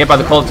Yamate getting hit by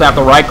the cold snap,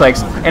 the right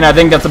clicks, and I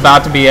think that's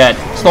about to be it.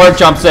 Slurp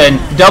jumps in,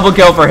 double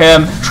kill for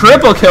him,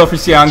 triple kill for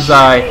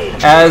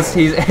Xiangzai, as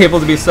he's able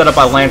to be set up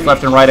by Lance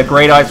left and right. A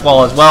great ice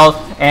wall as well,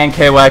 and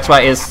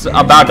KOXY is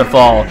about to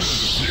fall.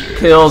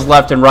 Kills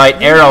left and right.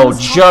 Arrow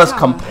just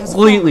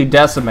completely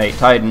decimate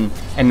Titan,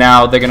 and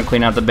now they're going to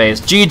clean out the base.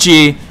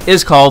 GG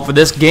is called for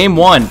this game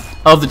 1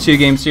 of the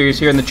 2-game series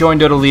here in the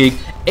joinDOTA League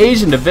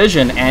Asian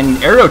Division,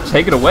 and Arrow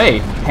take it away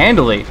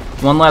handily.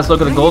 One last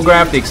look at the gold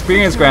graph, the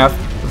experience graph,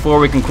 before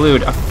we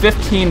conclude. A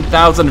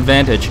 15,000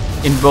 advantage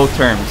in both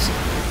terms.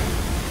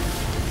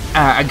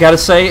 I gotta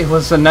say, it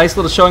was a nice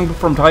little showing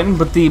from Titan,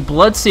 but the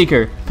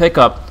Bloodseeker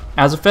pickup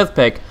as a 5th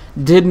pick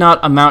did not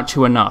amount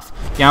to enough.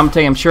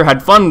 Yamate, I'm sure,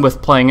 had fun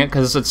with playing it,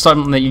 because it's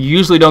something that you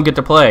usually don't get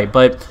to play,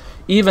 but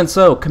even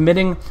so,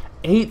 committing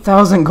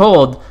 8,000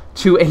 gold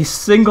to a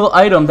single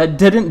item that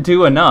didn't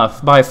do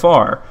enough by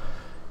far,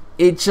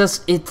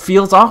 it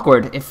feels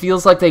awkward. It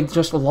feels like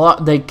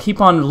they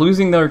keep on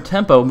losing their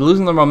tempo,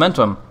 losing their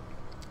momentum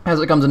as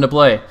it comes into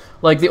play.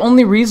 Like, the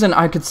only reason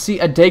I could see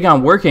a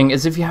Dagon working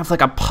is if you have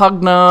like a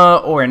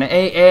Pugna or an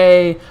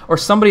AA or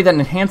somebody that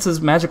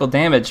enhances magical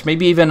damage,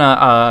 maybe even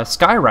a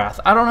Skywrath.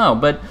 I don't know,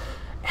 but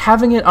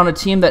having it on a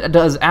team that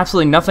does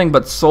absolutely nothing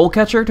but Soul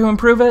Catcher to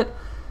improve it,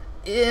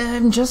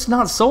 I'm just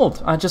not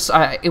sold.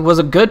 It was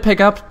a good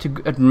pickup to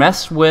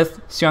mess with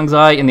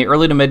Xiangzai in the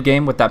early to mid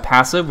game with that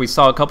passive. We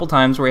saw a couple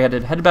times where he had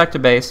to head back to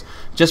base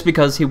just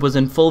because he was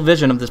in full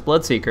vision of this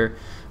Bloodseeker.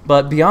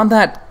 But beyond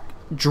that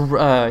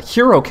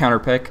hero counter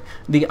pick,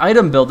 the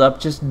item buildup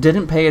just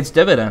didn't pay its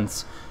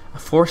dividends.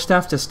 Force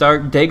Staff to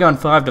start, Dagon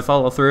 5 to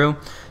follow through.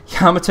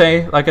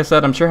 Yamate, like I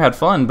said, I'm sure had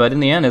fun, but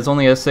in the end, it's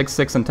only a 6,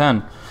 6, and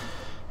 10.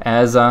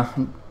 As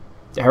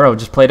Arrow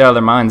just played out of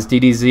their minds.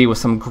 DDZ with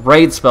some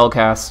great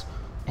spellcasts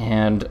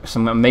and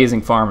some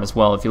amazing farm as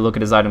well. If you look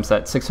at his item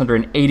set,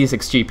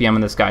 686 GPM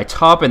in this guy,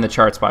 top in the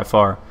charts by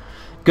far.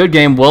 Good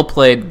game, well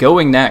played.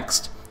 Going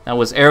next, that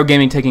was Arrow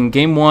Gaming taking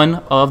Game 1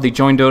 of the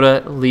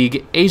joinDOTA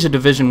League Asia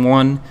Division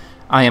 1.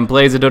 I am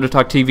Blaze at Dota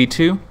Talk TV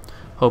 2.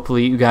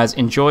 Hopefully you guys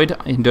enjoyed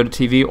in Dota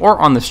TV or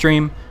on the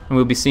stream, and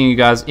we'll be seeing you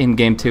guys in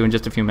Game 2 in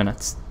just a few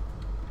minutes.